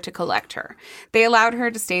father to collect her. They allowed her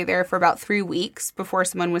to stay there for about 3 weeks before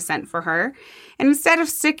someone was sent for her. And instead of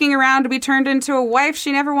sticking around to be turned into a wife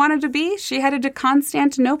she never wanted to be, she headed to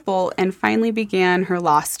Constantinople and finally began her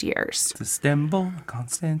lost years. Istanbul,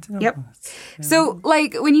 Constantinople. Yep. So,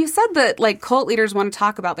 when you said that, cult leaders want to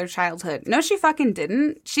talk about their childhood, no, she fucking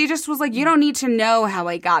didn't. She just was you don't need to know how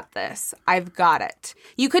I got this. I've got it.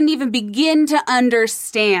 You couldn't even begin to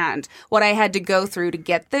understand what I had to go through to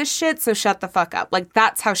get this shit, so shut the fuck up.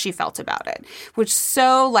 That's how she felt about it. Which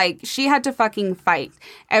she had to fucking fight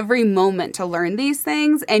every moment to learn these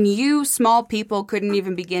things, and you small people couldn't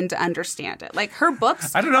even begin to understand it. Her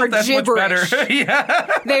books I don't know if that's gibberish. much better.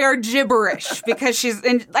 Yeah. They are gibberish because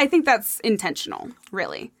and I think that's intentional,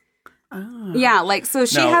 really. Oh. Yeah, so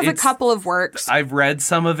she has a couple of works. I've read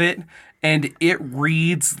some of it, and it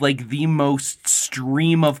reads like the most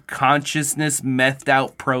stream of consciousness, methed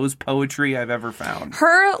out prose poetry I've ever found.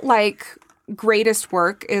 Her, greatest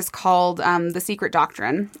work is called The Secret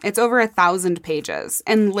Doctrine. It's over 1,000 pages,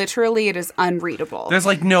 and literally it is unreadable. There's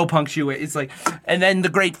no punctuation. It's and then the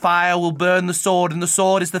great fire will burn the sword, and the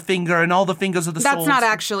sword is the finger, and all the fingers are the That's swords. not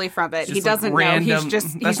actually from it. He doesn't random, know. He's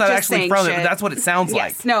that's not just actually from shit. it, but that's what it sounds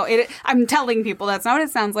like. Yes. No, I'm telling people that's not what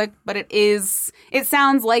it sounds like, but it is. It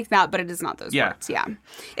sounds like that, but it is not those words. Yeah.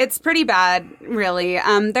 It's pretty bad, really.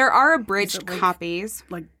 There are abridged copies.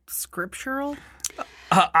 Scriptural?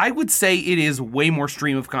 I would say it is way more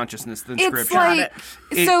stream of consciousness than It's scripture.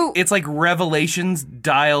 It's like Revelations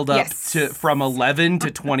dialed up from 11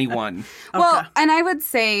 to 21. Well, and I would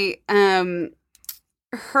say so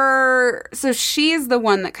she's the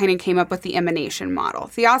one that kind of came up with the emanation model.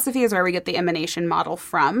 Theosophy is where we get the emanation model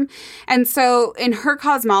from. And so in her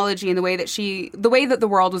cosmology and the way that the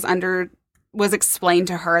world was explained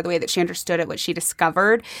to her, the way that she understood it, what she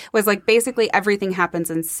discovered was basically everything happens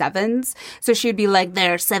in sevens. So she would be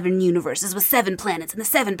there are 7 universes with 7 planets, and the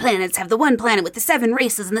 7 planets have the one planet with the 7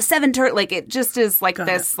 races and the 7 it just is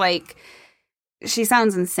this she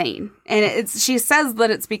sounds insane. And she says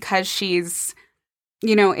that it's because she's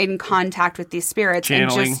in contact with these spirits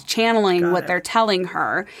and just channeling what they're telling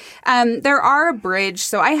her. There are abridged,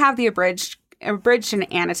 so I have the abridged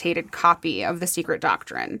and annotated copy of The Secret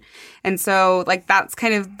Doctrine. And so, that's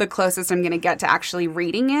kind of the closest I'm going to get to actually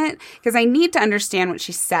reading it, because I need to understand what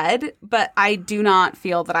she said, but I do not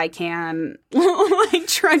feel that I can,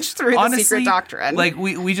 trudge through The Secret Doctrine.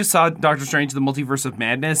 We just saw Doctor Strange, The Multiverse of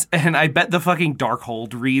Madness, and I bet the fucking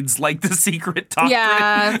Darkhold reads like The Secret Doctrine.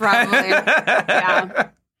 Yeah, probably. Yeah.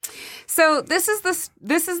 So this is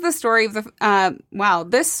the story of the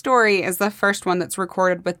this story is the first one that's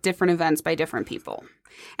recorded with different events by different people.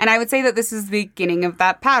 And I would say that this is the beginning of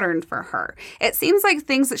that pattern for her. It seems like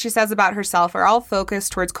things that she says about herself are all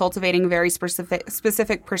focused towards cultivating a very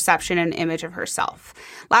specific perception and image of herself.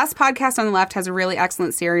 Last Podcast on the Left has a really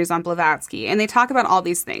excellent series on Blavatsky, and they talk about all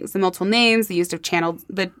these things: the multiple names, the use of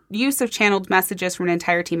channeled messages from an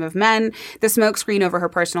entire team of men, the smokescreen over her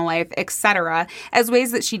personal life, etc., as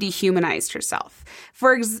ways that she dehumanized herself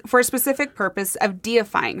for a specific purpose of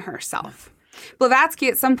deifying herself. Blavatsky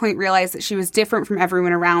at some point realized that she was different from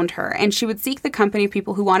everyone around her, and she would seek the company of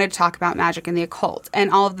people who wanted to talk about magic and the occult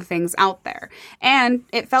and all of the things out there. And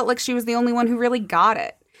it felt like she was the only one who really got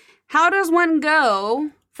it. How does one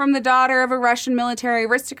go from the daughter of a Russian military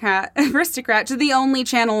aristocrat to the only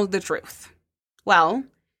channel of the truth? Well,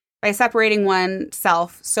 by separating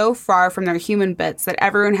oneself so far from their human bits that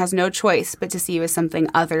everyone has no choice but to see you as something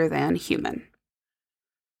other than human.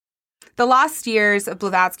 The lost years of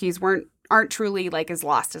Blavatsky's aren't truly as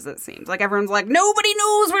lost as it seems. Everyone's nobody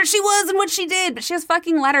knows where she was and what she did, but she has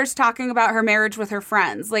fucking letters talking about her marriage with her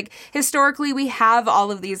friends. Historically, we have all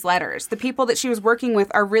of these letters. The people that she was working with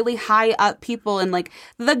are really high up people in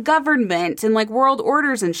the government and world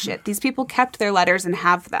orders and shit. These people kept their letters and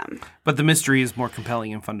have them. But the mystery is more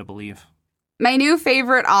compelling and fun to believe. My new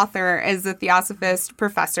favorite author is the Theosophist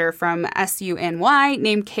professor from SUNY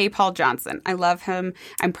named K. Paul Johnson. I love him.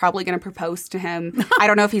 I'm probably going to propose to him. I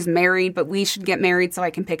don't know if he's married, but we should get married so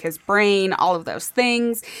I can pick his brain, all of those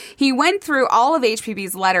things. He went through all of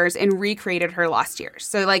HPB's letters and recreated her lost years.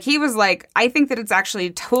 So, like, he was like, I think that it's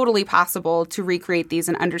actually totally possible to recreate these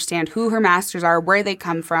and understand who her masters are, where they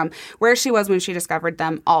come from, where she was when she discovered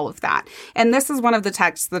them, all of that. And this is one of the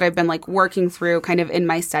texts that I've been, like, working through kind of in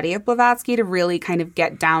my study of Blavatsky to really kind of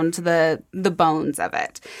get down to the bones of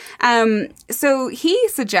it. So he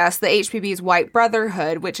suggests the HPB's White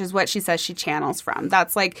Brotherhood, which is what she says she channels from.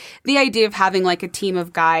 That's like the idea of having like a team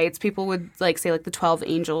of guides. People would like say like the 12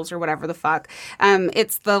 angels or whatever the fuck.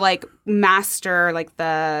 It's the like master, like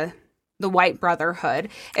the White Brotherhood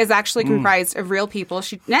is actually comprised of real people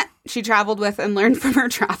she traveled with and learned from her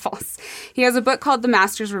travels. He has a book called The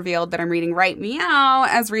Masters Revealed that I'm reading right meow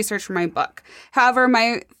as research for my book. However,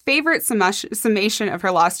 my favorite summation of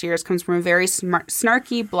her lost years comes from a very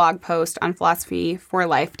snarky blog post on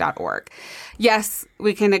philosophyforlife.org. Yes,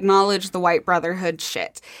 we can acknowledge the White Brotherhood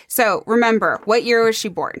shit. So remember, what year was she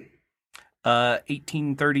born?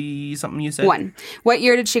 1830 something you said? One. What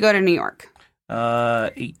year did she go to New York?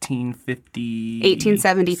 1850...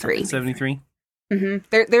 1873. 73?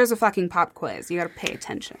 Mm-hmm. There's a fucking pop quiz. You got to pay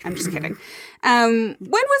attention. I'm just kidding. When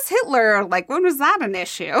was Hitler, like, when was that an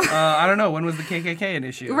issue? I don't know. When was the KKK an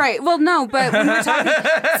issue? Right. Well, no, but when we're talking...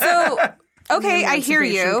 So, okay, I hear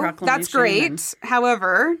you. That's great.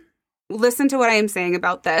 However, listen to what I am saying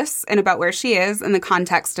about this and about where she is in the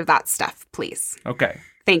context of that stuff, please. Okay.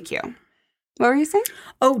 Thank you. What were you saying?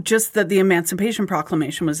 Oh, just that the Emancipation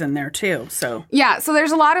Proclamation was in there, too. So yeah, so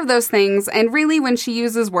there's a lot of those things. And really, when she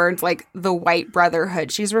uses words like the White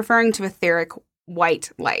Brotherhood, she's referring to etheric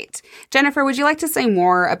white light. Jennifer, would you like to say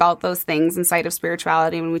more about those things inside of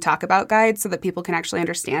spirituality when we talk about guides so that people can actually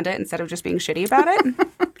understand it instead of just being shitty about it?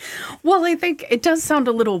 Well, I think it does sound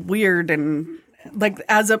a little weird and... like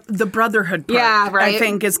the brotherhood part, yeah, right. I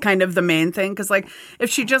think is kind of the main thing. Because like if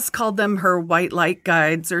she just called them her white light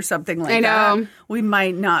guides or something like that, we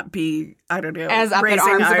might not be, I don't know, as up in raising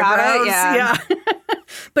arms eyebrows. about it. Yeah.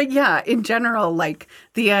 But yeah, in general, like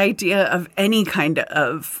the idea of any kind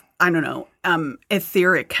of, I don't know,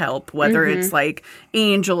 etheric help, whether it's like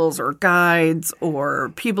angels or guides or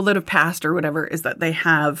people that have passed or whatever, is that they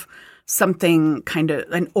have something kind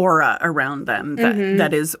of an aura around them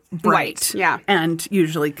that is bright, white, and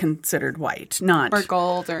usually considered white, not or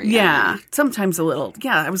gold, or sometimes a little.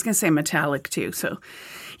 Yeah, I was going to say metallic too. So,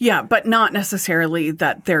 yeah, but not necessarily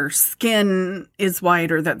that their skin is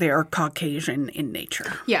white or that they are Caucasian in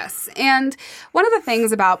nature. Yes, and one of the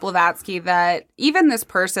things about Blavatsky that even this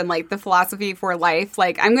person, like the Philosophy for Life,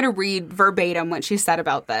 like I'm going to read verbatim what she said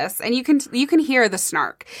about this, and you can hear the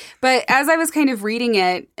snark. But as I was kind of reading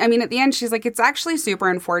it, I mean, at the end, she's like, it's actually super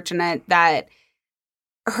unfortunate that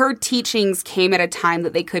her teachings came at a time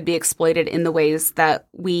that they could be exploited in the ways that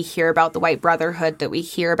we hear about the White Brotherhood, that we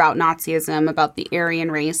hear about Nazism, about the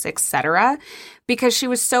Aryan race, etc., because she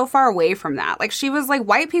was so far away from that. Like, she was like,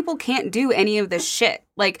 white people can't do any of this shit.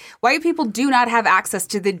 Like, white people do not have access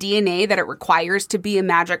to the DNA that it requires to be a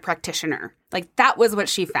magic practitioner. Like, that was what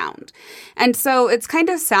she found. And so it's kind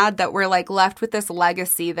of sad that we're, like, left with this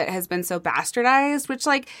legacy that has been so bastardized, which,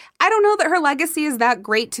 like, I don't know that her legacy is that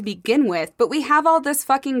great to begin with, but we have all this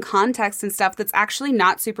fucking context and stuff that's actually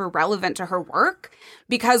not super relevant to her work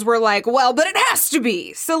because we're like, well, but it has to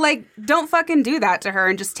be. So, like, don't fucking do that to her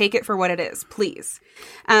and just take it for what it is, please.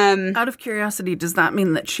 Out of curiosity, does that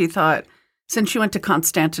mean that she thought, since she went to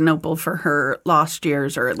Constantinople for her lost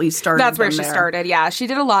years, or at least started That's where she there. started, yeah. She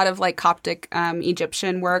did a lot of, like, Coptic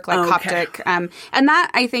Egyptian work, like Coptic. And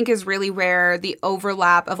that, I think, is really where the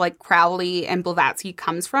overlap of, like, Crowley and Blavatsky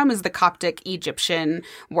comes from, is the Coptic Egyptian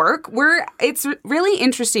work. It's really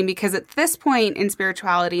interesting because at this point in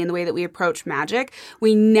spirituality and the way that we approach magic,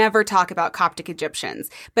 we never talk about Coptic Egyptians.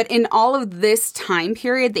 But in all of this time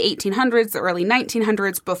period, the 1800s, the early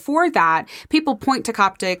 1900s, before that, people point to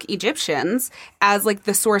Coptic Egyptians as like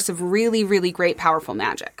the source of really, really great, powerful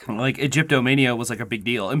magic. Like Egyptomania was like a big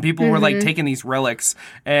deal. And people were like taking these relics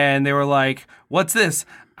and they were like, what's this?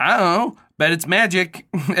 I don't know. Bet it's magic.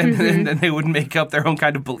 And then they would make up their own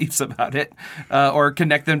kind of beliefs about it or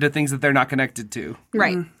connect them to things that they're not connected to.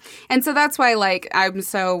 Right. And so that's why, like, I'm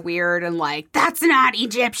so weird and like, that's not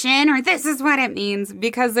Egyptian or this is what it means,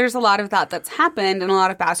 because there's a lot of that that's happened and a lot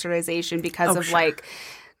of bastardization because of like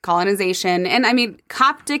colonization. And I mean,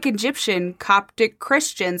 Coptic Egyptian, Coptic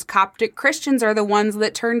Christians are the ones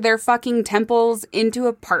that turned their fucking temples into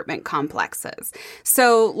apartment complexes.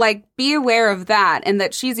 So, like, be aware of that, and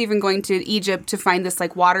that she's even going to Egypt to find this,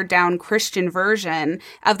 like, watered down Christian version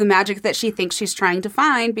of the magic that she thinks she's trying to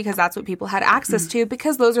find, because that's what people had access to,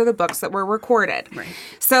 because those are the books that were recorded. Right.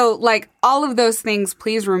 So, like, all of those things,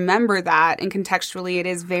 please remember that, and contextually it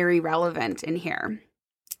is very relevant in here.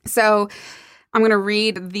 So I'm going to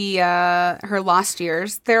read the her lost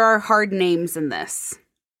years. There are hard names in this.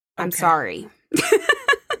 I'm sorry.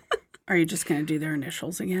 Are you just going to do their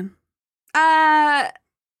initials again?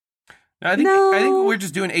 I think we're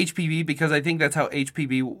just doing HPV because I think that's how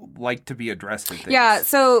HPV like to be addressed in things. Yeah,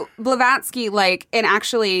 so Blavatsky, like, and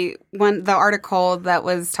actually when the article that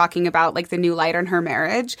was talking about, like, the new light on her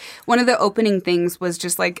marriage, one of the opening things was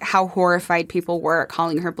just, like, how horrified people were at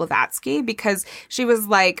calling her Blavatsky, because she was,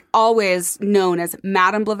 like, always known as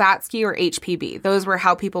Madame Blavatsky or HPB. Those were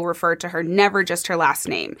how people referred to her, never just her last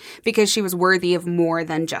name, because she was worthy of more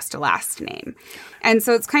than just a last name. And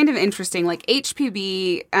so it's kind of interesting, like,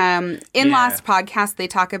 HPB, last podcast, they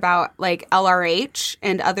talk about, like, LRH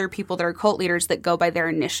and other people that are cult leaders that go by their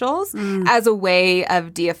initials as a way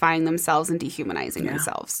of deifying themselves and dehumanizing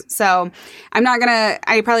themselves. So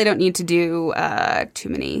I probably don't need to do too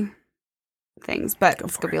many things, but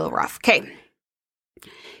it's going to be a little rough. Okay.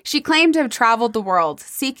 She claimed to have traveled the world,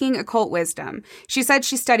 seeking occult wisdom. She said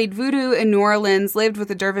she studied voodoo in New Orleans, lived with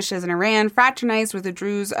the dervishes in Iran, fraternized with the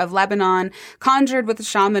Druze of Lebanon, conjured with the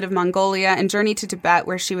shaman of Mongolia, and journeyed to Tibet,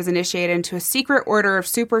 where she was initiated into a secret order of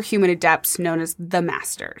superhuman adepts known as the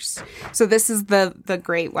Masters. So this is the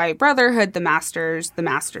Great White Brotherhood, the Masters,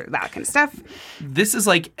 that kind of stuff. This is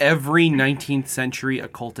like every 19th century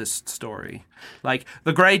occultist story. Like,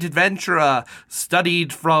 the great adventurer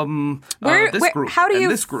studied from this group. How do you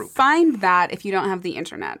this group. find that if you don't have the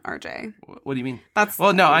internet, RJ? What do you mean? That's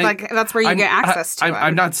where you get access to it.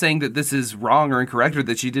 I'm not saying that this is wrong or incorrect or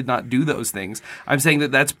that she did not do those things. I'm saying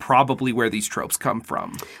that that's probably where these tropes come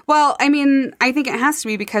from. Well, I mean, I think it has to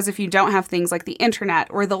be, because if you don't have things like the internet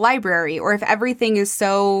or the library, or if everything is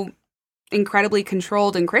so incredibly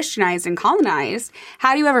controlled and Christianized and colonized,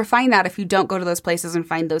 how do you ever find that if you don't go to those places and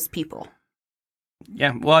find those people?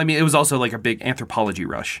 Yeah, well, I mean, it was also like a big anthropology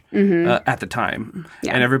rush at the time.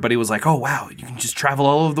 Yeah. And everybody was like, oh, wow, you can just travel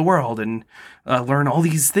all over the world and learn all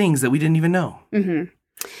these things that we didn't even know. Mm-hmm.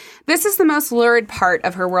 This is the most lurid part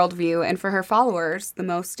of her worldview, and for her followers, the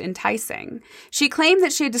most enticing. She claimed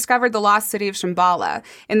that she had discovered the lost city of Shambhala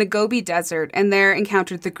in the Gobi Desert, and there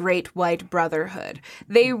encountered the Great White Brotherhood.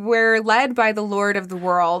 They were led by the Lord of the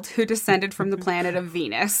World, who descended from the planet of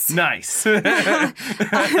Venus. Nice. Like,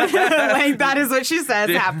 that is what she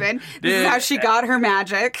says happened. This is how she got her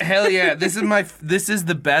magic. Hell yeah. This is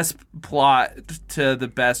the best plot to the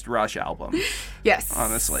best Rush album. Yes.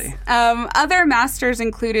 Honestly. Other masters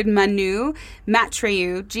included Manu,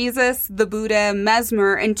 Maitreyu, Jesus, the Buddha,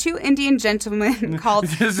 Mesmer, and two Indian gentlemen called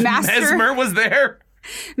Mesmer was there?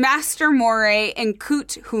 Master Moray and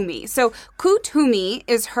Kut Humi. So Kut Humi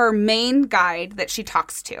is her main guide that she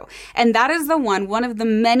talks to. And that is one of the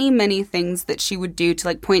many, many things that she would do to,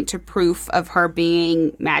 like, point to proof of her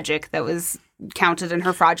being magic that was counted in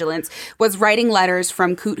her fraudulence, was writing letters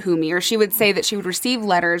from Kut Humi, or she would say that she would receive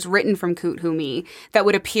letters written from Kut Humi that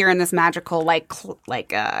would appear in this magical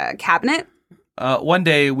cabinet. One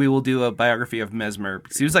day we will do a biography of Mesmer,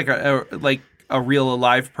 because he was like a real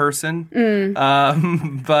alive person.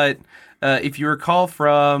 But if you recall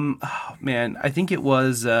from, I think it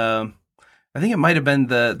was, I think it might have been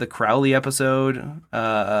the Crowley episode.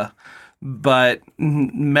 But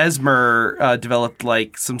Mesmer developed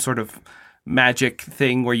like some sort of magic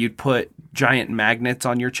thing where you'd put giant magnets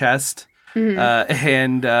on your chest.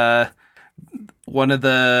 And one of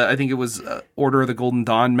the, I think it was Order of the Golden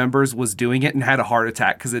Dawn members was doing it and had a heart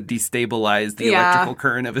attack because it destabilized the electrical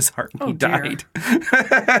current of his heart and he died.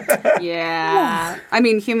 Yeah. I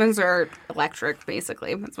mean, humans are electric,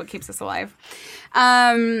 basically. That's what keeps us alive.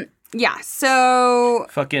 So...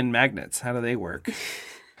 Fucking magnets. How do they work?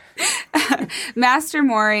 Master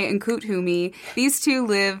Moray and Kut Humi, these two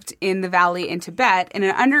lived in the valley in Tibet in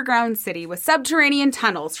an underground city with subterranean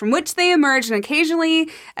tunnels from which they emerged occasionally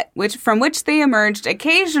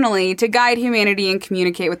to guide humanity and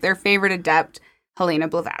communicate with their favorite adept, Helena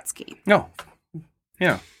Blavatsky. No.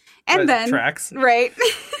 Yeah. And then tracks. Right.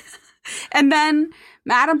 And then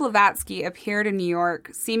Madame Blavatsky appeared in New York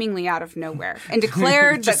seemingly out of nowhere and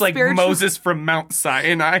declared just that like Moses from Mount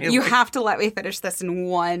Sinai. You have to let me finish this in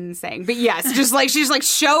one saying. But yes, just like she just like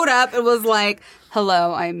showed up and was like,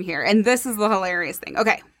 hello, I'm here. And this is the hilarious thing.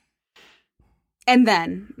 Okay. And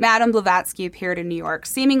then Madame Blavatsky appeared in New York,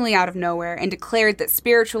 seemingly out of nowhere, and declared that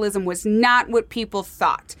spiritualism was not what people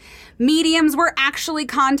thought. Mediums were actually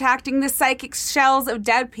contacting the psychic shells of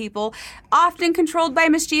dead people, often controlled by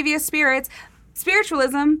mischievous spirits.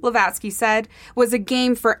 Spiritualism, Blavatsky said, was a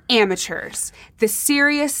game for amateurs. The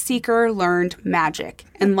serious seeker learned magic.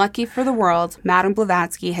 And lucky for the world, Madame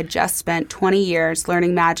Blavatsky had just spent 20 years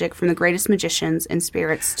learning magic from the greatest magicians and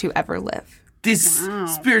spirits to ever live. This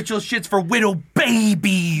spiritual shit's for widow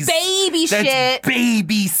babies. That's shit.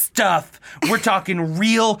 Baby stuff. We're talking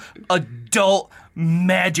real adult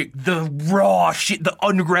magic. The raw shit. The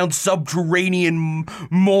underground subterranean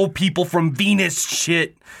mole people from Venus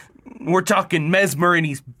shit. We're talking Mesmer and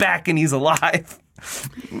he's back and he's alive.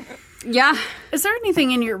 Yeah. Is there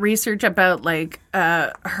anything in your research about, like,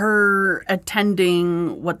 her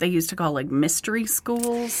attending what they used to call, like, mystery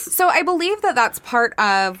schools? So I believe that that's part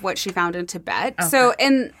of what she found in Tibet. Okay. So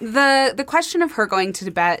in the question of her going to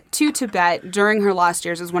Tibet during her lost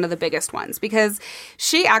years is one of the biggest ones, because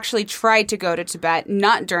she actually tried to go to Tibet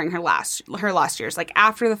not during her lost years, like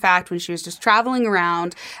after the fact when she was just traveling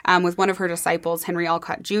around with one of her disciples, Henry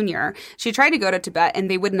Alcott Jr. She tried to go to Tibet and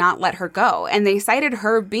they would not let her go, and they cited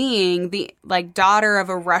her being the daughter of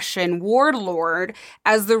a Russian warlord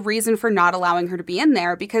as the reason for not allowing her to be in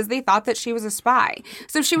there, because they thought that she was a spy.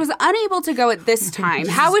 So if she was unable to go at this time,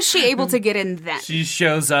 how was she able to get in then? She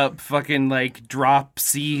shows up fucking like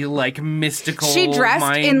dropsy, like mystical. She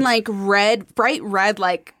dressed in like bright red,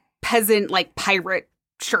 like peasant, like pirate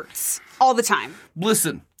shirts all the time.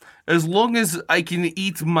 Listen. As long as I can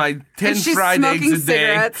eat my 10 she's fried eggs a day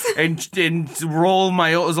cigarettes. and roll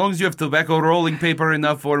my own, as long as you have tobacco rolling paper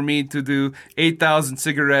enough for me to do 8,000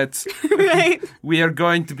 cigarettes, right? We are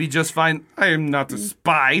going to be just fine. I am not a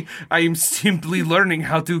spy. I am simply learning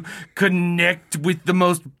how to connect with the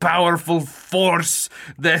most powerful force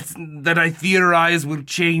that I theorize will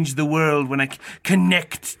change the world when I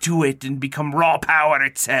connect to it and become raw power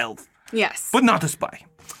itself. Yes. But not a spy.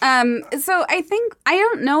 So I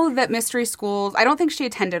don't know that mystery schools, I don't think she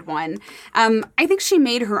attended one. I think she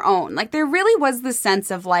made her own. Like, there really was this sense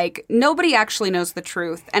of, like, nobody actually knows the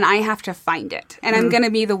truth, and I have to find it, and I'm going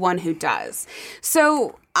to be the one who does.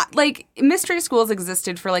 So, like, mystery schools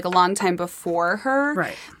existed for, like, a long time before her.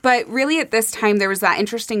 Right. But really at this time, there was that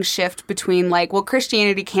interesting shift between, like, well,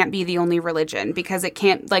 Christianity can't be the only religion because it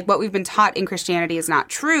can't, like, what we've been taught in Christianity is not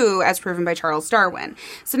true, as proven by Charles Darwin.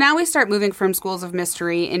 So now we start moving from schools of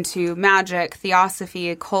mystery into magic, theosophy,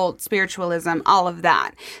 occult, spiritualism, all of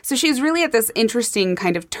that. So she's really at this interesting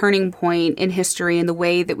kind of turning point in history in the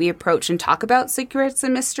way that we approach and talk about secrets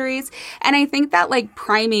and mysteries. And I think that, like,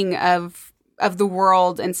 priming of the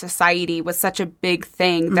world and society was such a big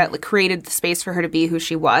thing that created the space for her to be who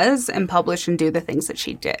she was and publish and do the things that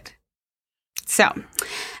she did. So, you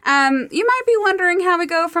might be wondering how we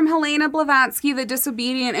go from Helena Blavatsky, the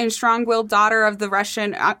disobedient and strong-willed daughter of the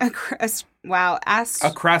Russian Words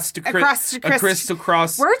are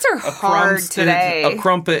hard today. A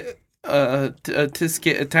crumpet, a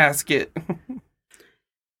tisket, a tasket.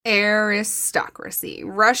 Aristocracy.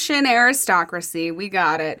 Russian aristocracy. We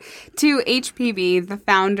got it. To HPV, the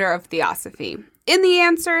founder of Theosophy. And the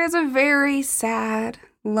answer is a very sad,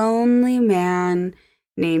 lonely man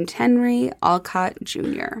named Henry Alcott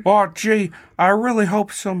Jr. Oh, gee, I really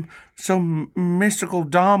hope some mystical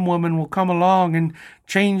Dom woman will come along and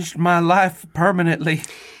change my life permanently.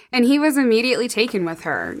 And he was immediately taken with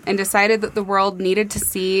her and decided that the world needed to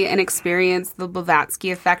see and experience the Blavatsky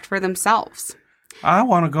effect for themselves. I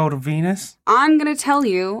want to go to Venus. I'm going to tell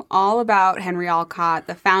you all about Henry Alcott,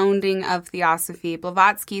 the founding of Theosophy,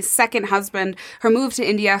 Blavatsky's second husband, her move to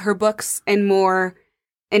India, her books, and more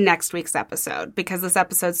in next week's episode. Because this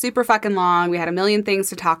episode's super fucking long. We had a million things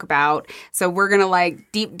to talk about. So we're going to,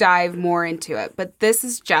 like, deep dive more into it. But this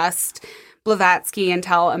is just Blavatsky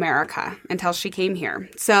until America, until she came here.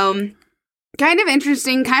 So kind of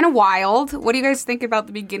interesting, kind of wild. What do you guys think about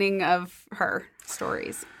the beginning of her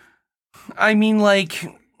stories? I mean, like,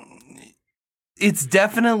 it's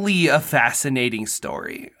definitely a fascinating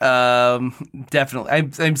story.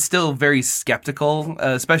 Definitely. I'm still very skeptical,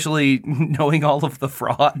 especially knowing all of the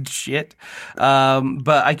fraud shit.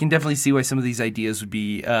 But I can definitely see why some of these ideas would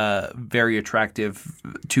be very attractive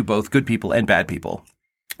to both good people and bad people.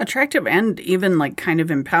 Attractive and even, like, kind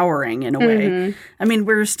of empowering in a way. Mm-hmm. I mean,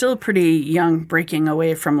 we're still pretty young, breaking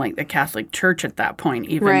away from, like, the Catholic Church at that point,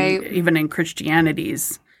 even in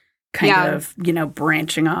Christianity's kind of, you know,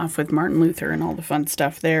 branching off with Martin Luther and all the fun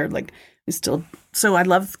stuff there. Like, we still, so I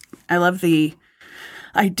love the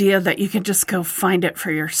idea that you can just go find it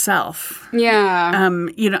for yourself. Yeah.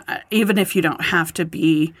 You know, even if you don't have to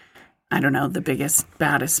be, I don't know, the biggest,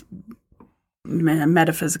 baddest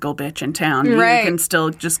metaphysical bitch in town. Right. You can still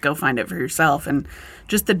just go find it for yourself. And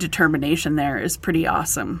just the determination there is pretty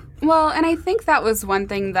awesome. Well, and I think that was one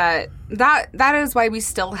thing that is why we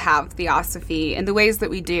still have theosophy in the ways that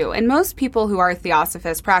we do. And most people who are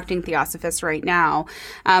theosophists, practicing theosophists right now,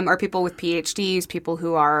 are people with PhDs, people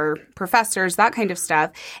who are professors, that kind of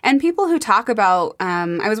stuff. And people who talk about,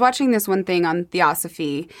 I was watching this one thing on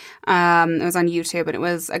theosophy. It was on YouTube, and it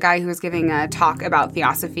was a guy who was giving a talk about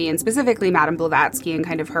theosophy and specifically Madame Blavatsky and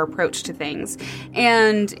kind of her approach to things.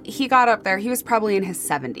 And he got up there. He was probably in his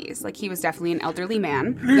 70s. Like, he was definitely an elderly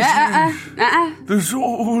man. The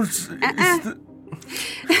souls.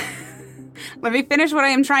 Let me finish what I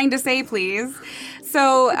am trying to say, please.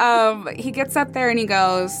 So he gets up there and he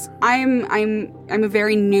goes, I'm a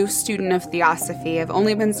very new student of theosophy. I've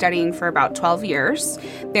only been studying for about 12 years.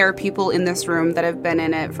 There are people in this room that have been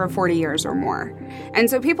in it for 40 years or more. And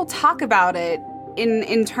so people talk about it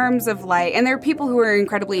in terms of like, and there are people who are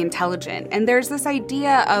incredibly intelligent. And there's this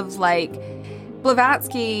idea of like,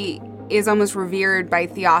 Blavatsky is almost revered by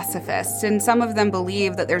theosophists, and some of them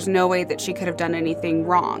believe that there's no way that she could have done anything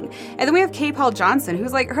wrong. And then we have K. Paul Johnson,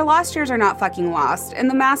 who's like, her lost years are not fucking lost, and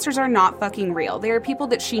the masters are not fucking real. They are people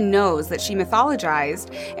that she knows, that she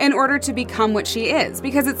mythologized in order to become what she is.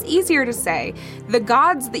 Because it's easier to say, the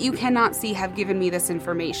gods that you cannot see have given me this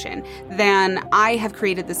information, than I have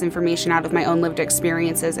created this information out of my own lived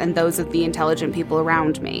experiences and those of the intelligent people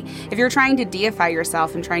around me. If you're trying to deify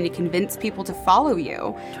yourself and trying to convince people to follow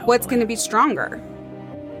you, what's going to be stronger?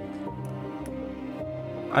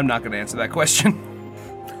 I'm not going to answer that question.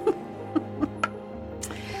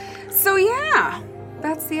 So yeah,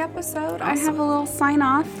 that's the episode. Awesome. I have a little sign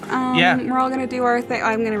off. Yeah. We're all going to do our thing.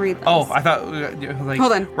 I'm going to read this. Oh, I thought, like,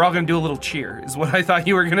 hold on. We're all going to do a little cheer, is what I thought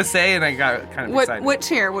you were going to say, and I got kind of excited. What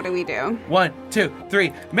cheer? What do we do? 1, 2,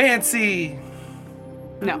 3, Mancy!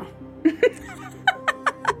 No.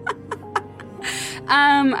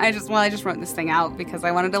 I just wrote this thing out because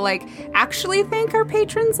I wanted to like actually thank our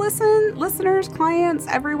patrons, listeners, clients,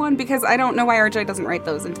 everyone, because I don't know why RJ doesn't write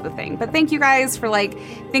those into the thing. But thank you guys for like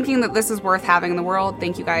thinking that this is worth having in the world.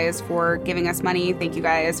 Thank you guys for giving us money. Thank you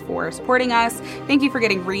guys for supporting us. Thank you for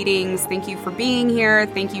getting readings. Thank you for being here.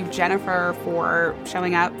 Thank you, Jennifer, for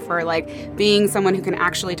showing up, for like being someone who can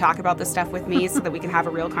actually talk about this stuff with me so that we can have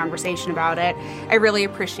a real conversation about it. I really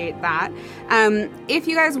appreciate that. If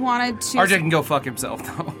you guys wanted to... RJ can go fuck himself,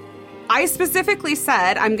 though. I specifically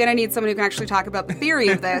said I'm going to need someone who can actually talk about the theory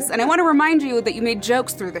of this, and I want to remind you that you made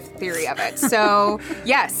jokes through the theory of it. So,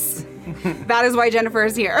 yes, that is why Jennifer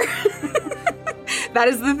is here. That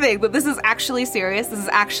is the thing, that this is actually serious. This is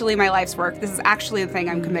actually my life's work. This is actually the thing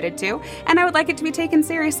I'm committed to, and I would like it to be taken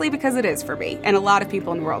seriously because it is for me and a lot of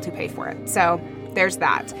people in the world who pay for it. So, there's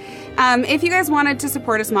that. If you guys wanted to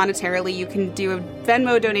support us monetarily, you can do a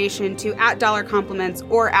Venmo donation to @DollarCompliments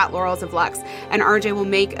or @LaurelsOfLux, and RJ will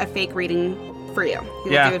make a fake reading for you. He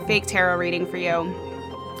will do a fake tarot reading for you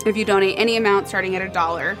if you donate any amount starting at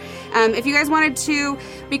 $1. If you guys wanted to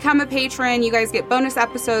become a patron, you guys get bonus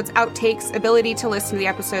episodes, outtakes, ability to listen to the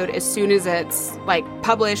episode as soon as it's like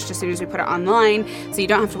published, as soon as we put it online, so you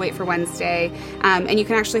don't have to wait for Wednesday. And you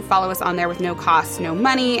can actually follow us on there with no cost, no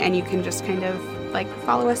money, and you can just kind of like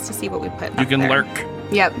follow us to see what we put. You can there. lurk.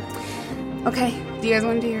 Yep. Okay. Do you guys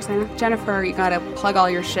want to do your sign off? Jennifer, you gotta plug all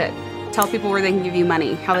your shit. Tell people where they can give you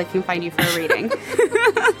money, how they can find you for a reading.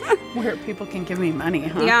 Where people can give me money,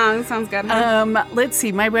 huh? Yeah, that sounds good. Huh? Let's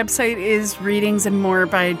see. My website is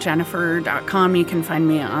readingsandmorebyjennifer.com. You can find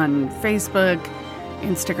me on Facebook,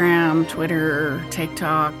 Instagram, Twitter,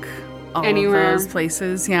 TikTok, all anywhere. of those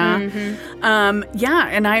places. Yeah. Mm-hmm.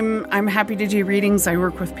 And I'm happy to do readings. I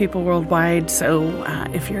work with people worldwide. So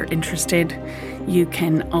if you're interested, you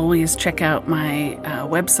can always check out my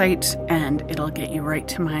website, and it'll get you right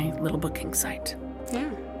to my little booking site. Yeah.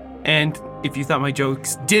 And if you thought my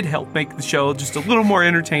jokes did help make the show just a little more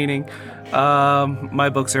entertaining, my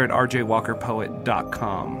books are at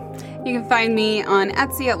rjwalkerpoet.com. You can find me on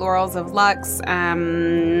Etsy at Laurels of Lux.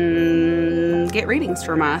 Get readings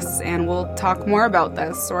from us, and we'll talk more about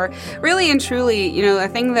this. Or really and truly, you know, a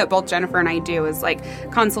thing that both Jennifer and I do is like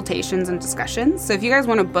consultations and discussions. So if you guys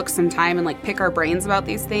want to book some time and like pick our brains about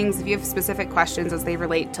these things, if you have specific questions as they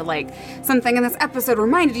relate to like something in this episode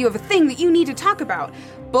reminded you of a thing that you need to talk about,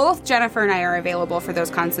 both Jennifer and I are available for those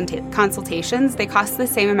consultations. They cost the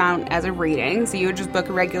same amount as a reading. So you would just book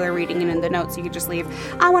a regular reading, and in the notes you could just leave,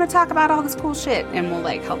 I want to talk about all this cool shit, and we'll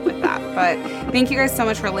like help with that. But thank you guys so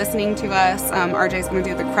much for listening to us. RJ's going to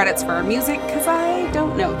do the credits for our music because I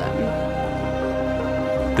don't know them.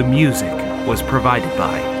 The music was provided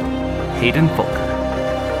by Hayden Fulker,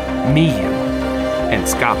 Miyu, and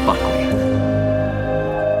Scott Buckley.